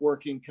those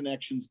networking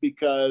connections,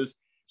 because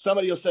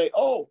somebody will say,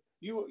 oh,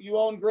 you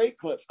own Great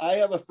Clips. I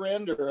have a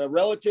friend or a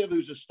relative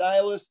who's a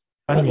stylist.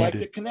 I'd like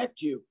to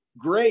connect you.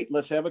 Great.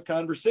 Let's have a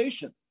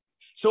conversation.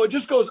 So it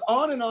just goes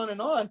on and on and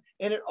on.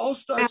 And it all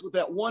starts with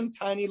that one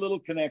tiny little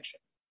connection.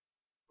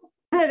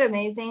 Isn't it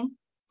amazing?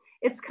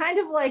 It's kind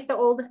of like the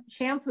old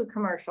shampoo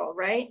commercial,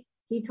 right?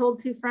 He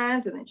told two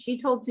friends and then she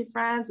told two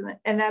friends.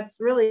 And that's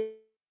really,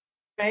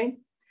 right?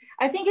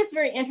 I think it's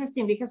very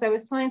interesting because I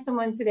was telling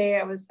someone today,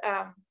 I was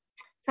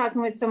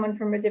talking with someone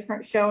from a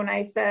different show, and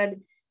I said,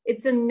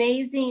 it's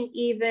amazing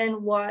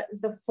even what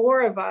the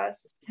four of us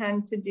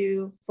tend to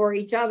do for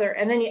each other.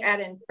 And then you add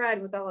in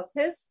Fred with all of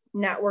his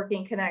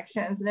networking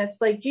connections. And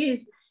it's like,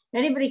 geez,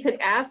 anybody could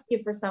ask you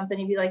for something.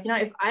 You'd be like, you know,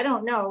 if I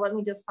don't know, let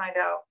me just find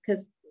out,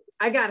 because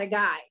I got a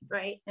guy,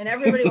 right? And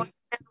everybody wants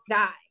to have a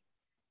guy,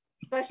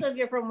 especially if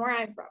you're from where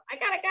I'm from. I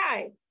got a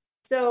guy.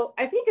 So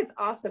I think it's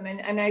awesome.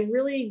 And I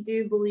really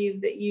do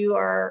believe that you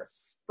are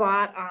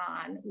spot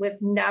on with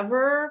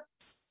never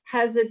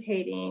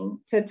hesitating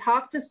to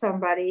talk to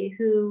somebody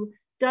who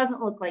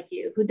doesn't look like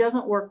you, who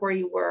doesn't work where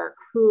you work,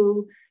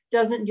 who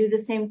doesn't do the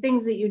same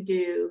things that you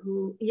do,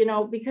 who, you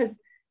know, because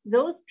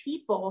those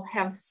people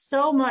have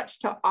so much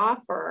to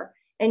offer,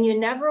 and you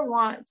never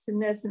want to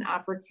miss an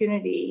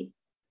opportunity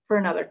for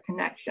another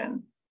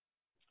connection.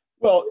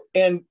 Well,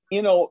 and,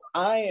 you know,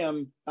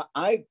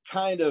 I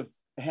kind of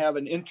have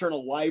an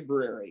internal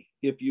library,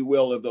 if you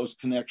will, of those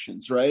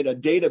connections, right? A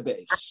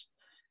database.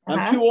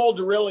 I'm too old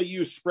to really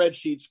use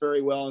spreadsheets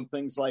very well and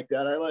things like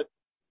that.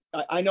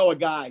 I know a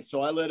guy,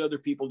 so I let other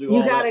people do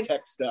all that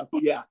tech stuff.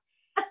 Yeah.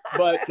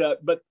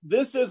 But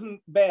this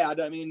isn't bad.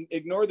 I mean,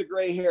 ignore the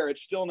gray hair.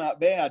 It's still not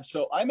bad.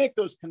 So I make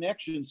those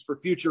connections for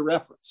future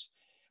reference.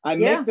 I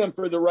make them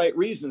for the right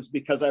reasons,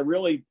 because I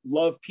really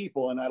love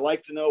people and I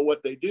like to know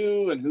what they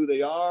do and who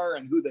they are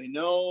and who they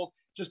know,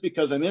 just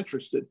because I'm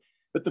interested.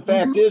 But the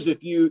fact is,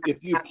 if you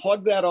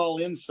plug that all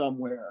in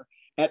somewhere,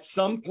 at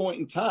some point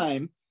in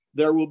time,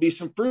 there will be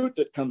some fruit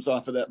that comes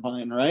off of that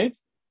vine, right?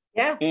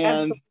 Yeah.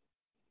 And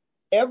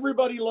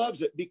everybody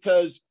loves it,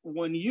 because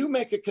when you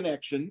make a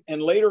connection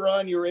and later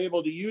on you're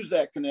able to use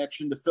that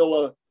connection to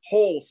fill a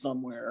hole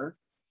somewhere,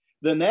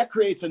 then that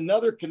creates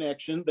another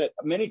connection that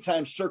many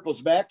times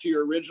circles back to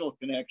your original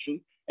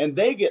connection, and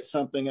they get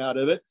something out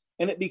of it.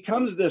 And it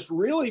becomes this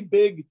really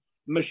big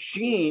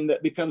machine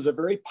that becomes a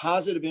very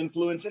positive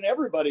influence in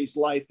everybody's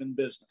life and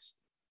business.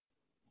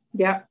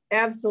 Yeah,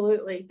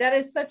 absolutely. That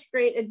is such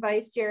great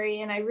advice,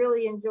 Jerry. And I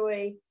really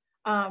enjoy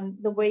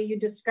the way you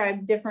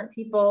describe different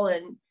people.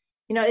 And,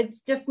 you know, it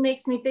just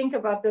makes me think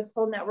about this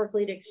whole network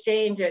lead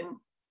exchange and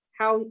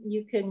how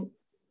you can,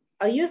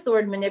 I'll use the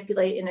word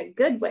manipulate in a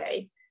good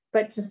way,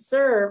 but to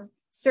serve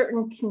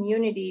certain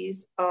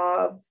communities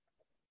of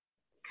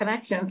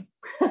connections,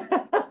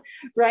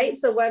 right?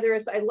 So whether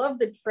it's, I love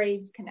the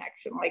trades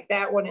connection, like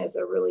that one is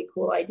a really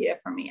cool idea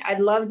for me. I'd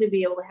love to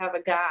be able to have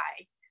a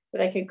guy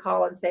that I could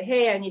call and say,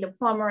 hey, I need a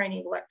plumber, I need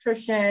an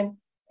electrician,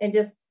 and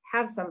just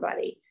have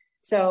somebody.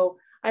 So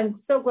I'm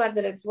so glad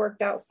that it's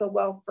worked out so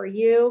well for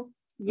you.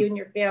 You and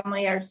your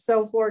family are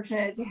so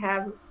fortunate to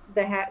have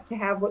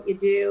what you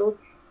do.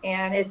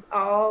 And it's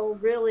all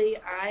really,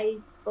 I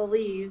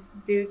believe,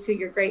 due to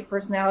your great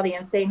personality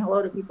and saying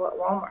hello to people at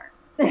Walmart.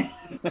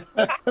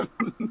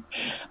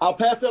 I'll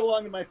pass that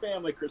along to my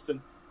family,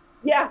 Kristen.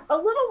 Yeah, a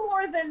little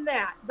more than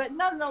that, but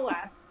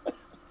nonetheless.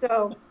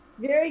 So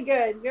very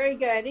good. Very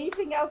good.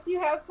 Anything else you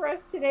have for us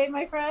today,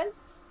 my friend?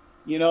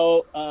 You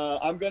know,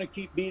 I'm going to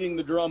keep beating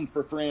the drum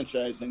for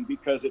franchising,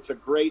 because it's a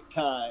great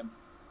time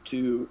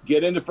to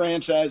get into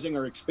franchising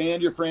or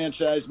expand your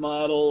franchise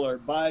model or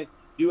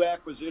do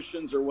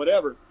acquisitions or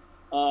whatever.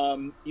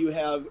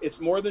 It's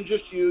more than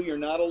just you. You're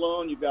not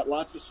alone. You've got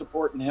lots of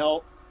support and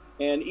help.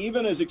 And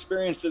even as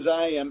experienced as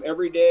I am,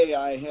 every day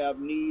I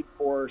have need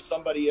for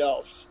somebody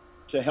else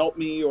to help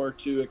me or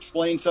to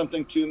explain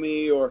something to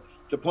me or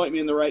to point me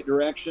in the right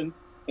direction.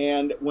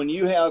 And when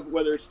you have,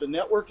 whether it's the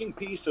networking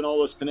piece and all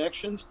those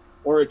connections,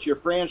 or it's your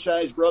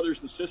franchise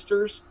brothers and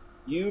sisters,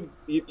 you've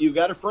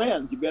got a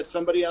friend. You've got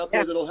somebody out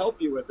there that'll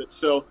help you with it.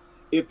 So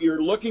if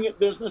you're looking at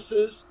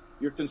businesses,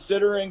 you're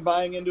considering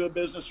buying into a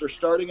business or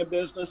starting a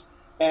business,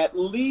 at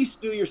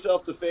least do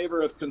yourself the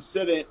favor of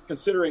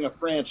considering a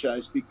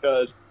franchise,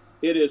 because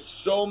it is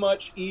so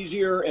much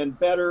easier and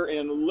better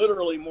and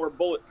literally more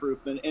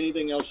bulletproof than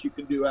anything else you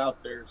can do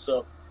out there.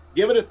 So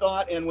give it a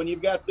thought. And when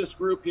you've got this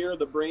group here,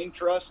 the Brain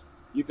Trust,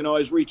 you can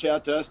always reach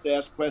out to us to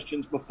ask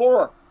questions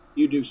before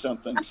you do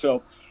something.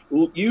 So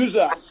use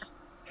us.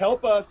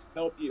 Help us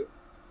help you.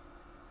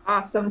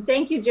 Awesome.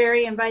 Thank you,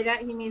 Jerry. And by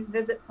that, he means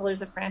visit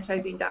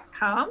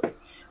pillarsoffranchising.com.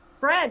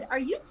 Fred, are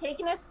you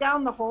taking us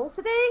down the hole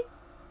today?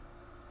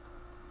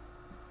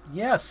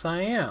 Yes,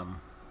 I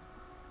am.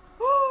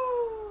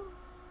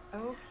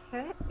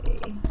 Okay.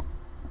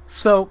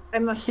 So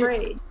I'm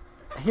afraid.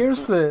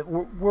 Here's the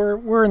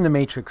we're in the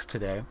Matrix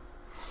today,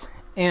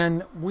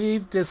 and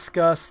we've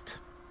discussed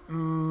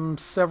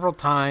several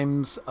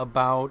times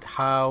about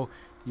how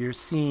you're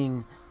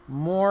seeing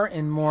more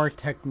and more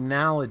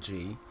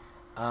technology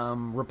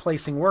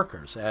replacing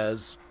workers.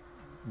 As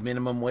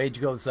minimum wage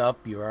goes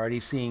up, you're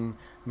already seeing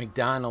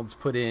McDonald's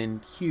put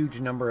in huge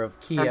number of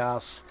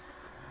kiosks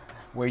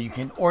where you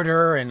can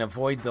order and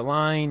avoid the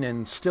line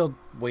and still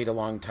wait a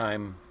long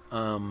time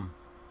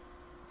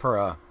for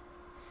a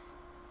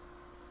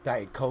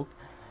Diet Coke.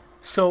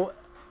 So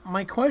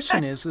my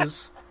question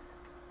is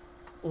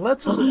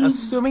let's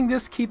assuming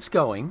this keeps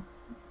going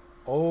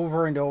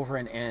over and over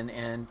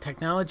and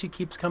technology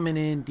keeps coming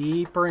in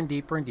deeper and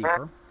deeper and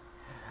deeper,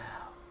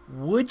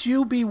 would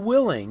you be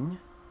willing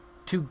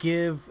to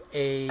give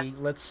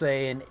let's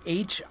say an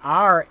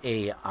HR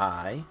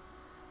AI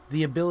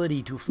the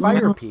ability to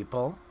fire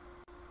people?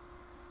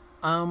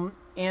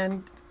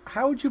 And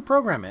how would you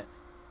program it?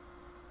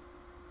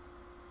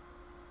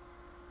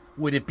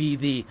 Would it be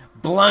the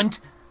blunt,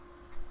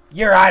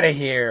 you're out of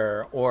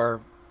here,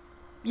 or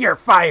you're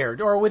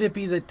fired? Or would it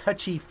be the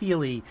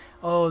touchy-feely,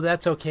 oh,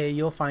 that's okay,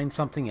 you'll find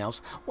something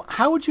else?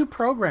 How would you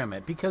program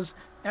it? Because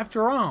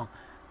after all,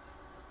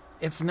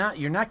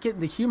 you're not getting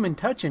the human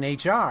touch in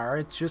HR,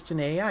 it's just an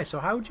AI. So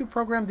how would you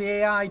program the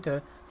AI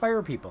to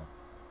fire people?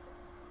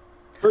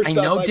 First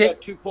off, I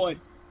got 2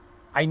 points.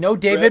 I know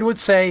David would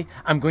say,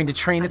 I'm going to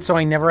train it so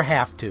I never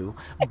have to.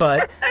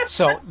 But,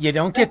 so you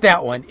don't get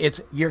that one.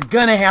 You're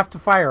going to have to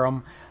fire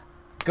them.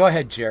 Go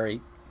ahead, Jerry.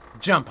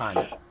 Jump on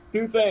it.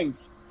 2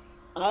 things.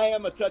 I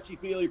am a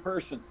touchy-feely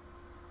person.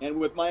 And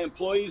with my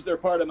employees, they're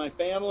part of my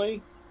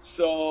family.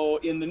 So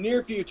in the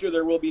near future,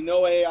 there will be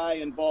no AI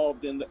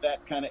involved in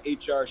that kind of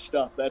HR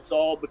stuff. That's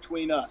all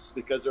between us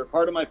because they're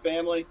part of my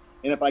family.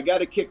 And if I got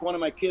to kick one of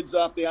my kids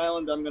off the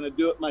island, I'm going to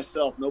do it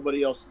myself.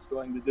 Nobody else is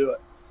going to do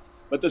it.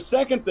 But the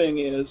second thing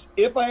is,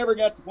 if I ever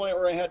got to the point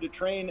where I had to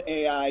train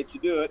AI to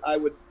do it, I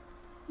would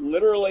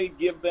literally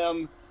give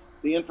them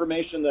the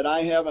information that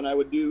I have, and I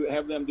would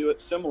have them do it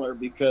similar,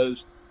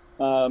 because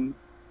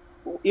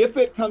if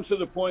it comes to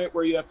the point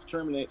where you have to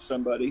terminate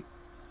somebody,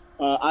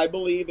 I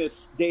believe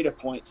it's data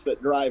points that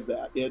drive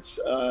that. It's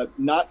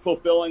not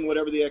fulfilling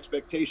whatever the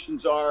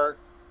expectations are.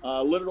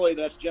 Literally,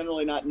 that's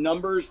generally not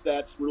numbers.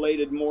 That's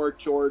related more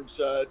towards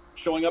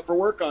showing up for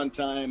work on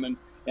time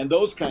and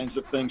those kinds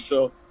of things.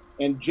 So.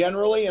 And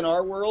generally in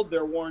our world,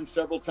 they're warned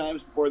several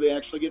times before they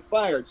actually get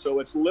fired. So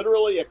it's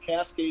literally a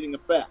cascading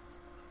effect.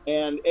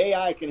 And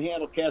AI can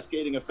handle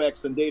cascading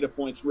effects and data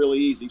points really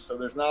easy. So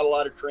there's not a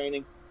lot of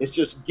training. It's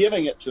just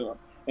giving it to them.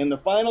 And the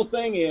final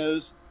thing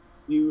is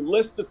you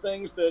list the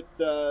things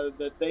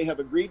that they have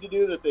agreed to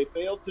do, that they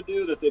failed to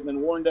do, that they've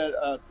been warned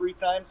 3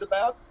 times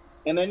about.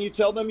 And then you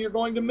tell them you're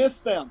going to miss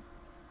them.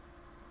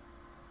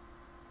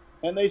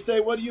 And they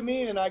say, what do you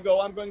mean? And I go,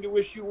 I'm going to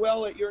wish you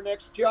well at your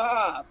next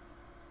job.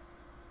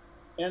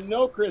 And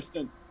no,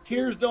 Kristen,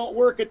 tears don't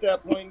work at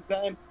that point in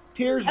time.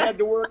 Tears had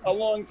to work a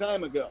long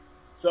time ago.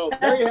 So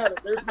there you have it.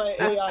 There's my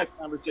AI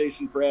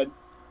conversation, Fred.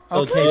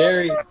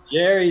 Okay,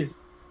 Jerry's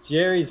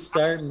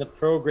starting the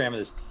program of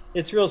this.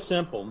 It's real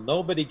simple.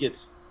 Nobody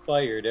gets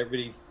fired.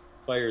 Everybody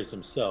fires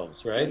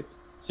themselves, right?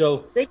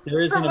 So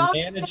there isn't a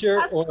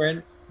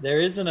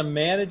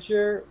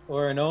manager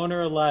or an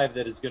owner alive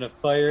that is going to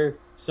fire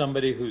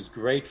somebody who's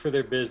great for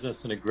their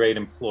business and a great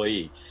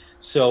employee.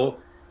 So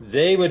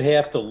they would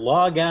have to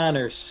log on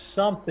or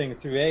something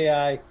through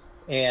AI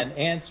and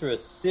answer a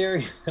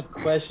series of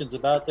questions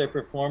about their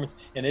performance,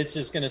 and it's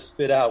just going to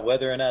spit out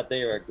whether or not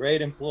they are a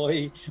great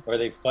employee or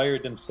they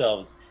fired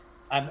themselves.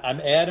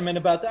 I'm adamant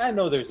about that. I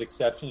know there's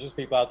exceptions. There's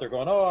people out there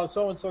going, oh,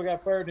 so-and-so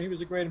got fired and he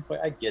was a great employee.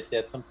 I get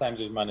that. Sometimes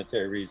there's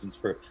monetary reasons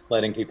for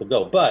letting people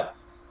go. But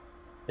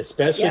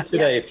especially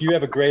today, if you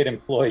have a great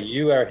employee,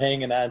 you are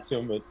hanging on to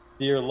them with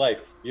dear life.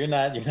 You're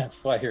not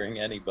firing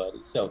anybody.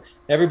 So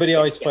everybody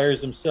always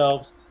fires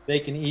themselves. They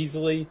can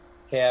easily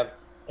have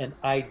an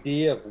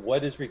idea of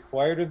what is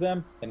required of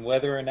them and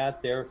whether or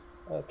not they're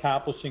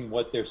accomplishing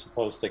what they're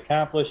supposed to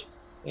accomplish.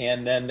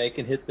 And then they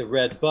can hit the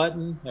red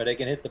button, or they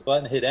can hit the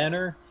button, hit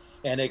enter,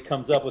 and it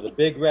comes up with a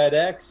big red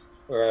X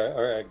or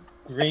a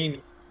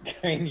green,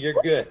 you're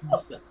good.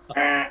 So,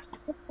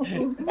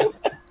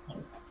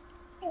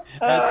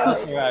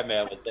 that's where I'm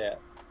at with that.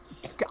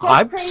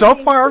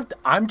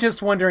 I'm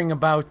just wondering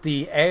about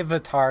the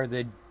avatar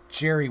that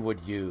Jerry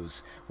would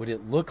use. Would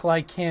it look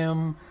like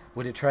him?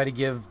 Would it try to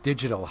give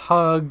digital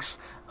hugs?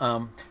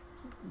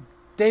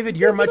 David,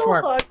 you're much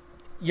more.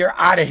 You're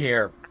out of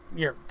here.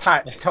 You're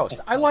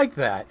toast. I like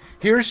that.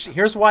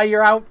 Here's why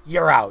you're out.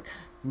 You're out.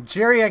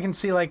 Jerry, I can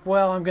see like,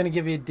 well, I'm going to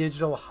give you a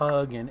digital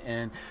hug.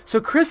 And so,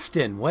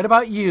 Kristen, what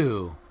about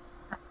you?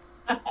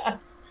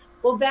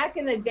 Well, back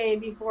in the day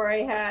before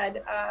I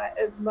had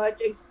as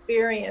much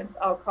experience,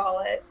 I'll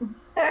call it,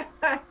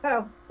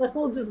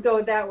 we'll just go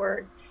with that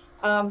word.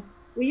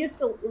 We used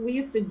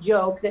to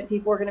joke that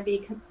people were going to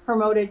be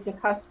promoted to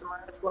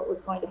customers, what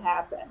was going to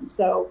happen.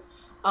 So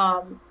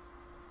the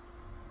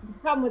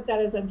problem with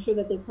that is I'm sure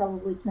that they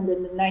probably turned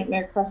into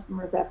nightmare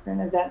customers after an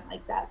event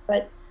like that.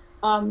 But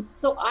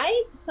so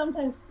I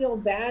sometimes feel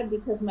bad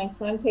because my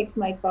son takes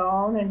my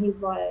phone and he's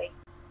like,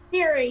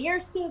 Siri, you're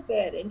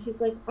stupid. And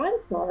she's like, I'm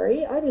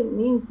sorry, I didn't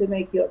mean to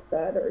make you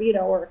upset. Or,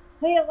 or,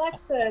 hey,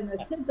 Alexa, and the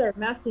kids are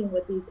messing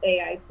with these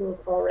AI tools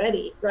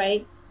already,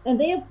 right?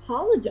 And they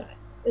apologize.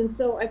 And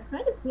so I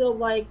kind of feel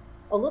like,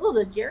 a little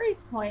to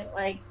Jerry's point,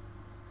 like,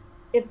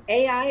 if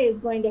AI is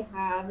going to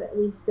have at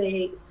least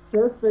a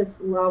surface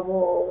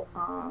level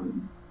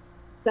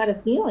set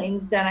of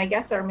feelings, then I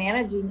guess our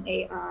managing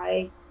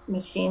AI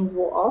machines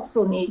will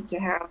also need to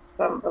have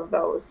some of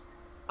those.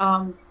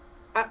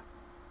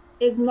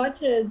 As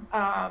much as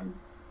I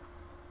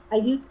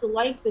used to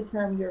like the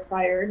term "you're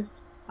fired,"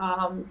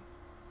 I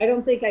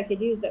don't think I could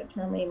use that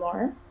term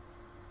anymore.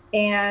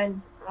 And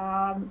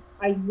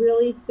I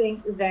really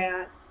think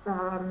that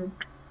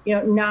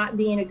not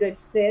being a good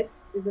fit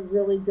is a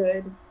really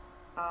good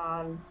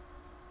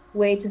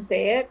way to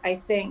say it. I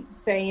think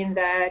saying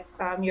that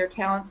your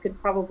talents could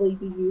probably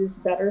be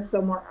used better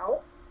somewhere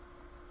else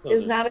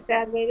is not a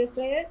bad way to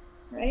say it,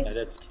 right? Yeah,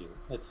 that's cute.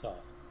 That's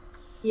all.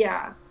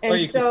 Yeah, and or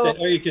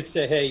you could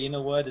say, hey, you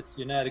know what?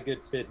 You're not a good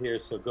fit here,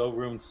 so go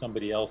ruin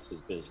somebody else's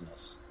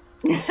business.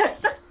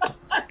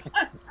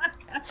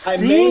 I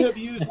may have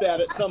used that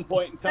at some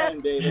point in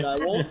time, David. I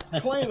won't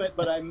claim it,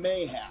 but I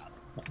may have.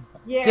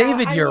 Yeah,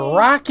 David, you're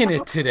rocking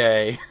it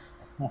today.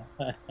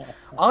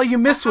 All you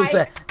missed was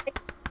that.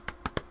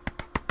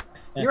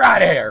 You're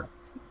out of here.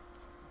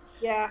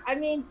 Yeah, I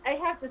mean, I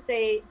have to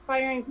say,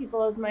 firing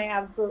people is my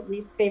absolute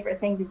least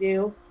favorite thing to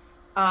do.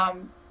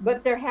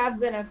 But there have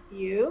been a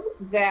few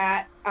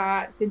that,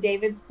 to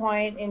David's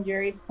point and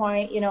Jerry's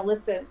point,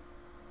 listen,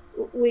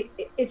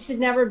 it should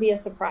never be a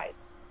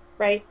surprise,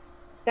 right?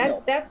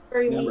 That's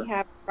where we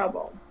have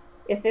trouble.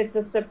 If it's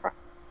a surprise,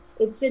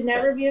 it should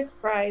never be a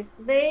surprise.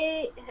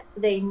 They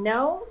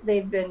know,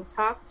 they've been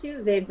talked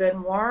to, they've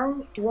been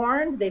warned,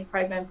 they've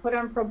probably been put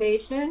on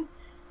probation,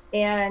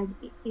 and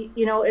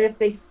if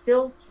they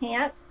still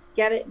can't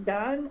get it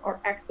done or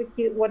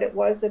execute what it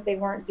was that they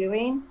weren't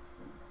doing,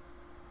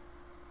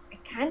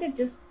 kind of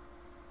just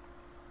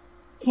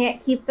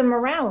can't keep them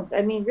around.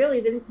 I mean,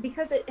 really,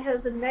 because it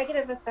has a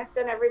negative effect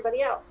on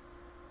everybody else.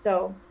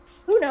 So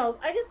who knows?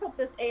 I just hope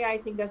this AI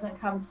thing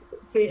doesn't come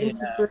into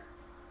fruition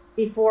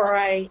before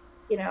I,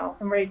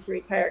 I'm ready to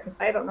retire, because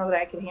I don't know that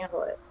I can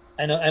handle it.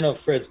 I know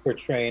Fred's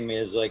portraying me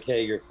as like,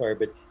 hey, you're fired,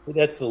 but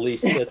that's the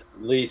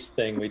least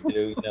thing we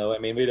do. I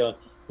mean, we don't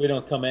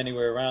come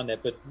anywhere around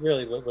that. But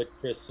really, what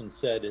Kristen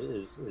said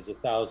is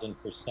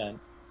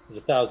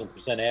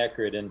 1,000%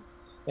 accurate. And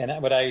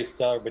what I used to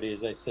tell everybody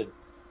is, I said,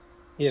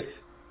 if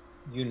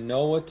you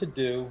know what to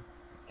do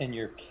and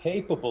you're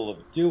capable of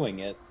doing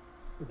it,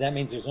 that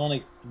means there's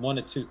only one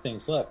of two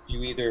things left.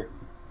 You either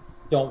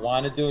don't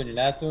want to do it and you're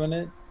not doing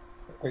it,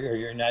 or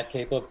you're not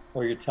capable,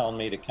 or you're telling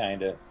me to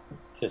kind of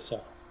kiss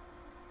off.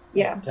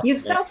 Yeah,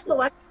 you've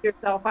self-selected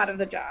yourself out of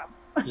the job.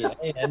 Yeah,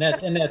 and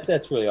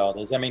that's really all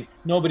it is. I mean,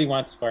 nobody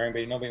wants to fire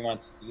anybody. Nobody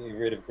wants to get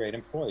rid of great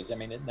employees. I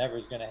mean, it never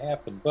is going to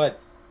happen. But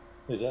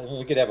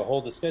we could have a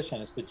whole discussion on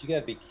this, but you got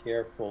to be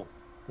careful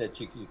that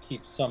you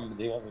keep some of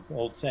the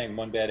old saying,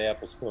 one bad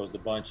apple spoils the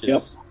bunch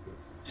is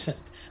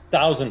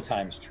 1,000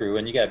 times true,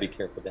 and you got to be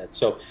careful of that.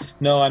 So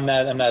no, I'm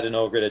not an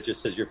ogre that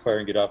just says you're fired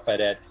and get off by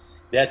that.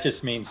 That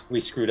just means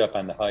we screwed up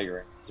on the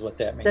hiring, is what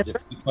that means.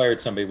 If we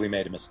fired somebody, we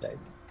made a mistake.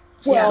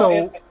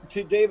 Well,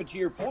 to David, to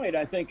your point,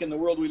 I think in the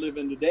world we live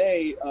in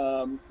today,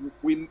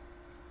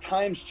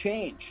 times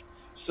change.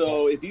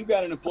 So if you've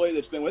got an employee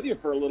that's been with you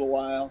for a little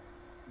while,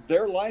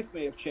 their life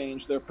may have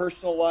changed, their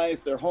personal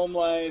life, their home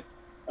life,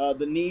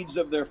 the needs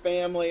of their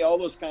family, all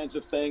those kinds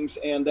of things,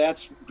 and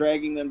that's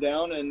dragging them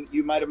down. And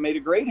you might have made a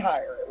great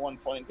hire at one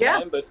point in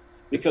time, but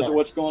because of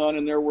what's going on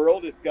in their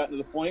world, it's gotten to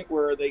the point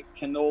where they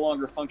can no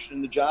longer function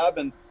in the job,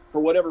 and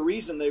for whatever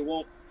reason, they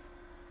won't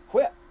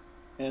quit.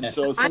 And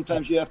so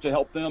sometimes you have to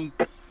help them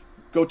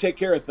go take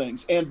care of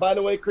things. And by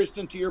the way,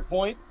 Kristen, to your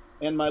point,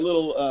 and my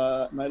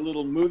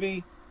little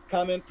movie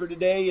comment for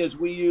today is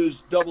we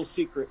use double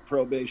secret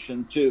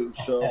probation too.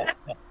 So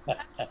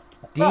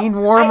Dean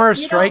Wormer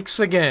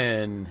strikes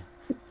again.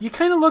 You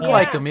kind of look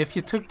like him if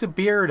you took the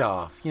beard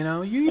off. I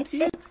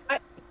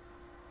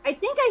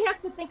think I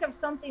have to think of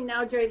something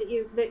now,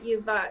 Jerry, that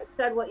you've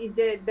said what you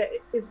did, that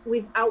is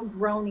we've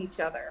outgrown each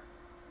other,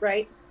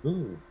 right?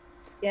 Ooh.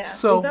 Yeah.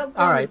 So,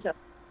 all right.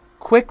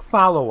 Quick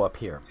follow-up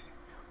here.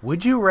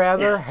 Would you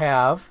rather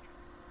have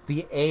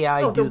the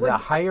AI do the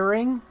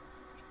hiring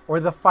or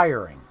the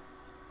firing?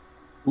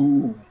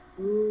 Ooh.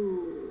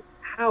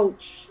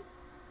 Ouch.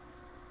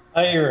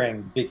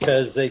 Hiring,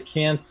 because they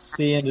can't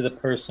see into the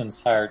person's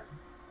heart.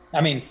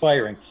 I mean,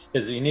 firing,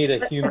 because you need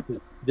a human.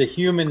 The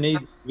human need.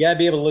 You gotta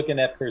be able to look in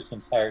that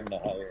person's heart and to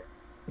hire.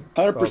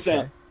 100%.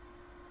 Okay.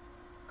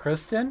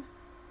 Kristen?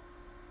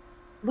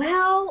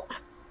 Well,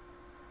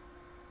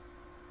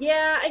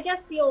 yeah, I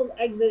guess the old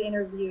exit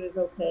interview is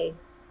okay.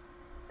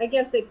 I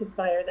guess they could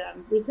fire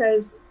them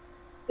because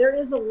there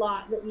is a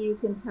lot that you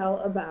can tell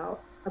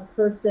about a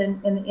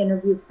person in the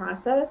interview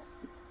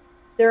process.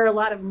 There are a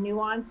lot of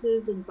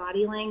nuances in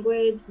body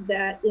language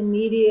that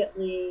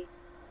immediately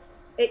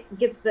it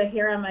gets the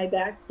hair on my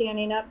back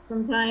standing up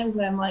sometimes.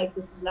 And I'm like,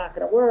 this is not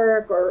going to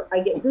work. Or I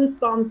get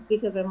goosebumps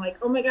because I'm like,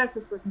 oh my gosh,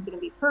 this person's going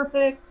to be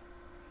perfect.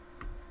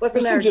 What's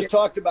the matter? Kristen just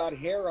talked about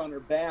hair on her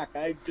back.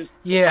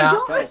 Yeah,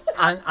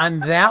 on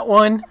that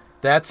one,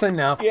 that's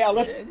enough. Yeah,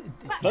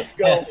 let's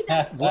go.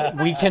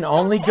 We can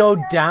only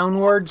go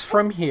downwards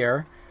from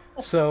here.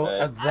 So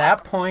at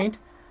that point,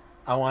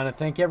 I want to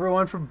thank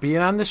everyone for being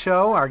on the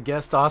show. Our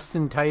guest,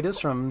 Austin Titus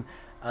from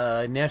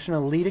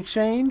National Lead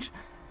Exchange.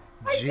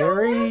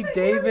 Jerry,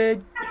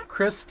 David,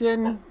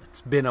 Kristen,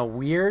 it's been a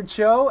weird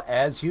show,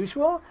 as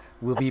usual.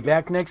 We'll be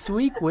back next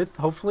week with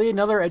hopefully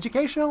another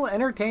educational,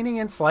 entertaining,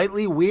 and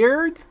slightly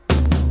weird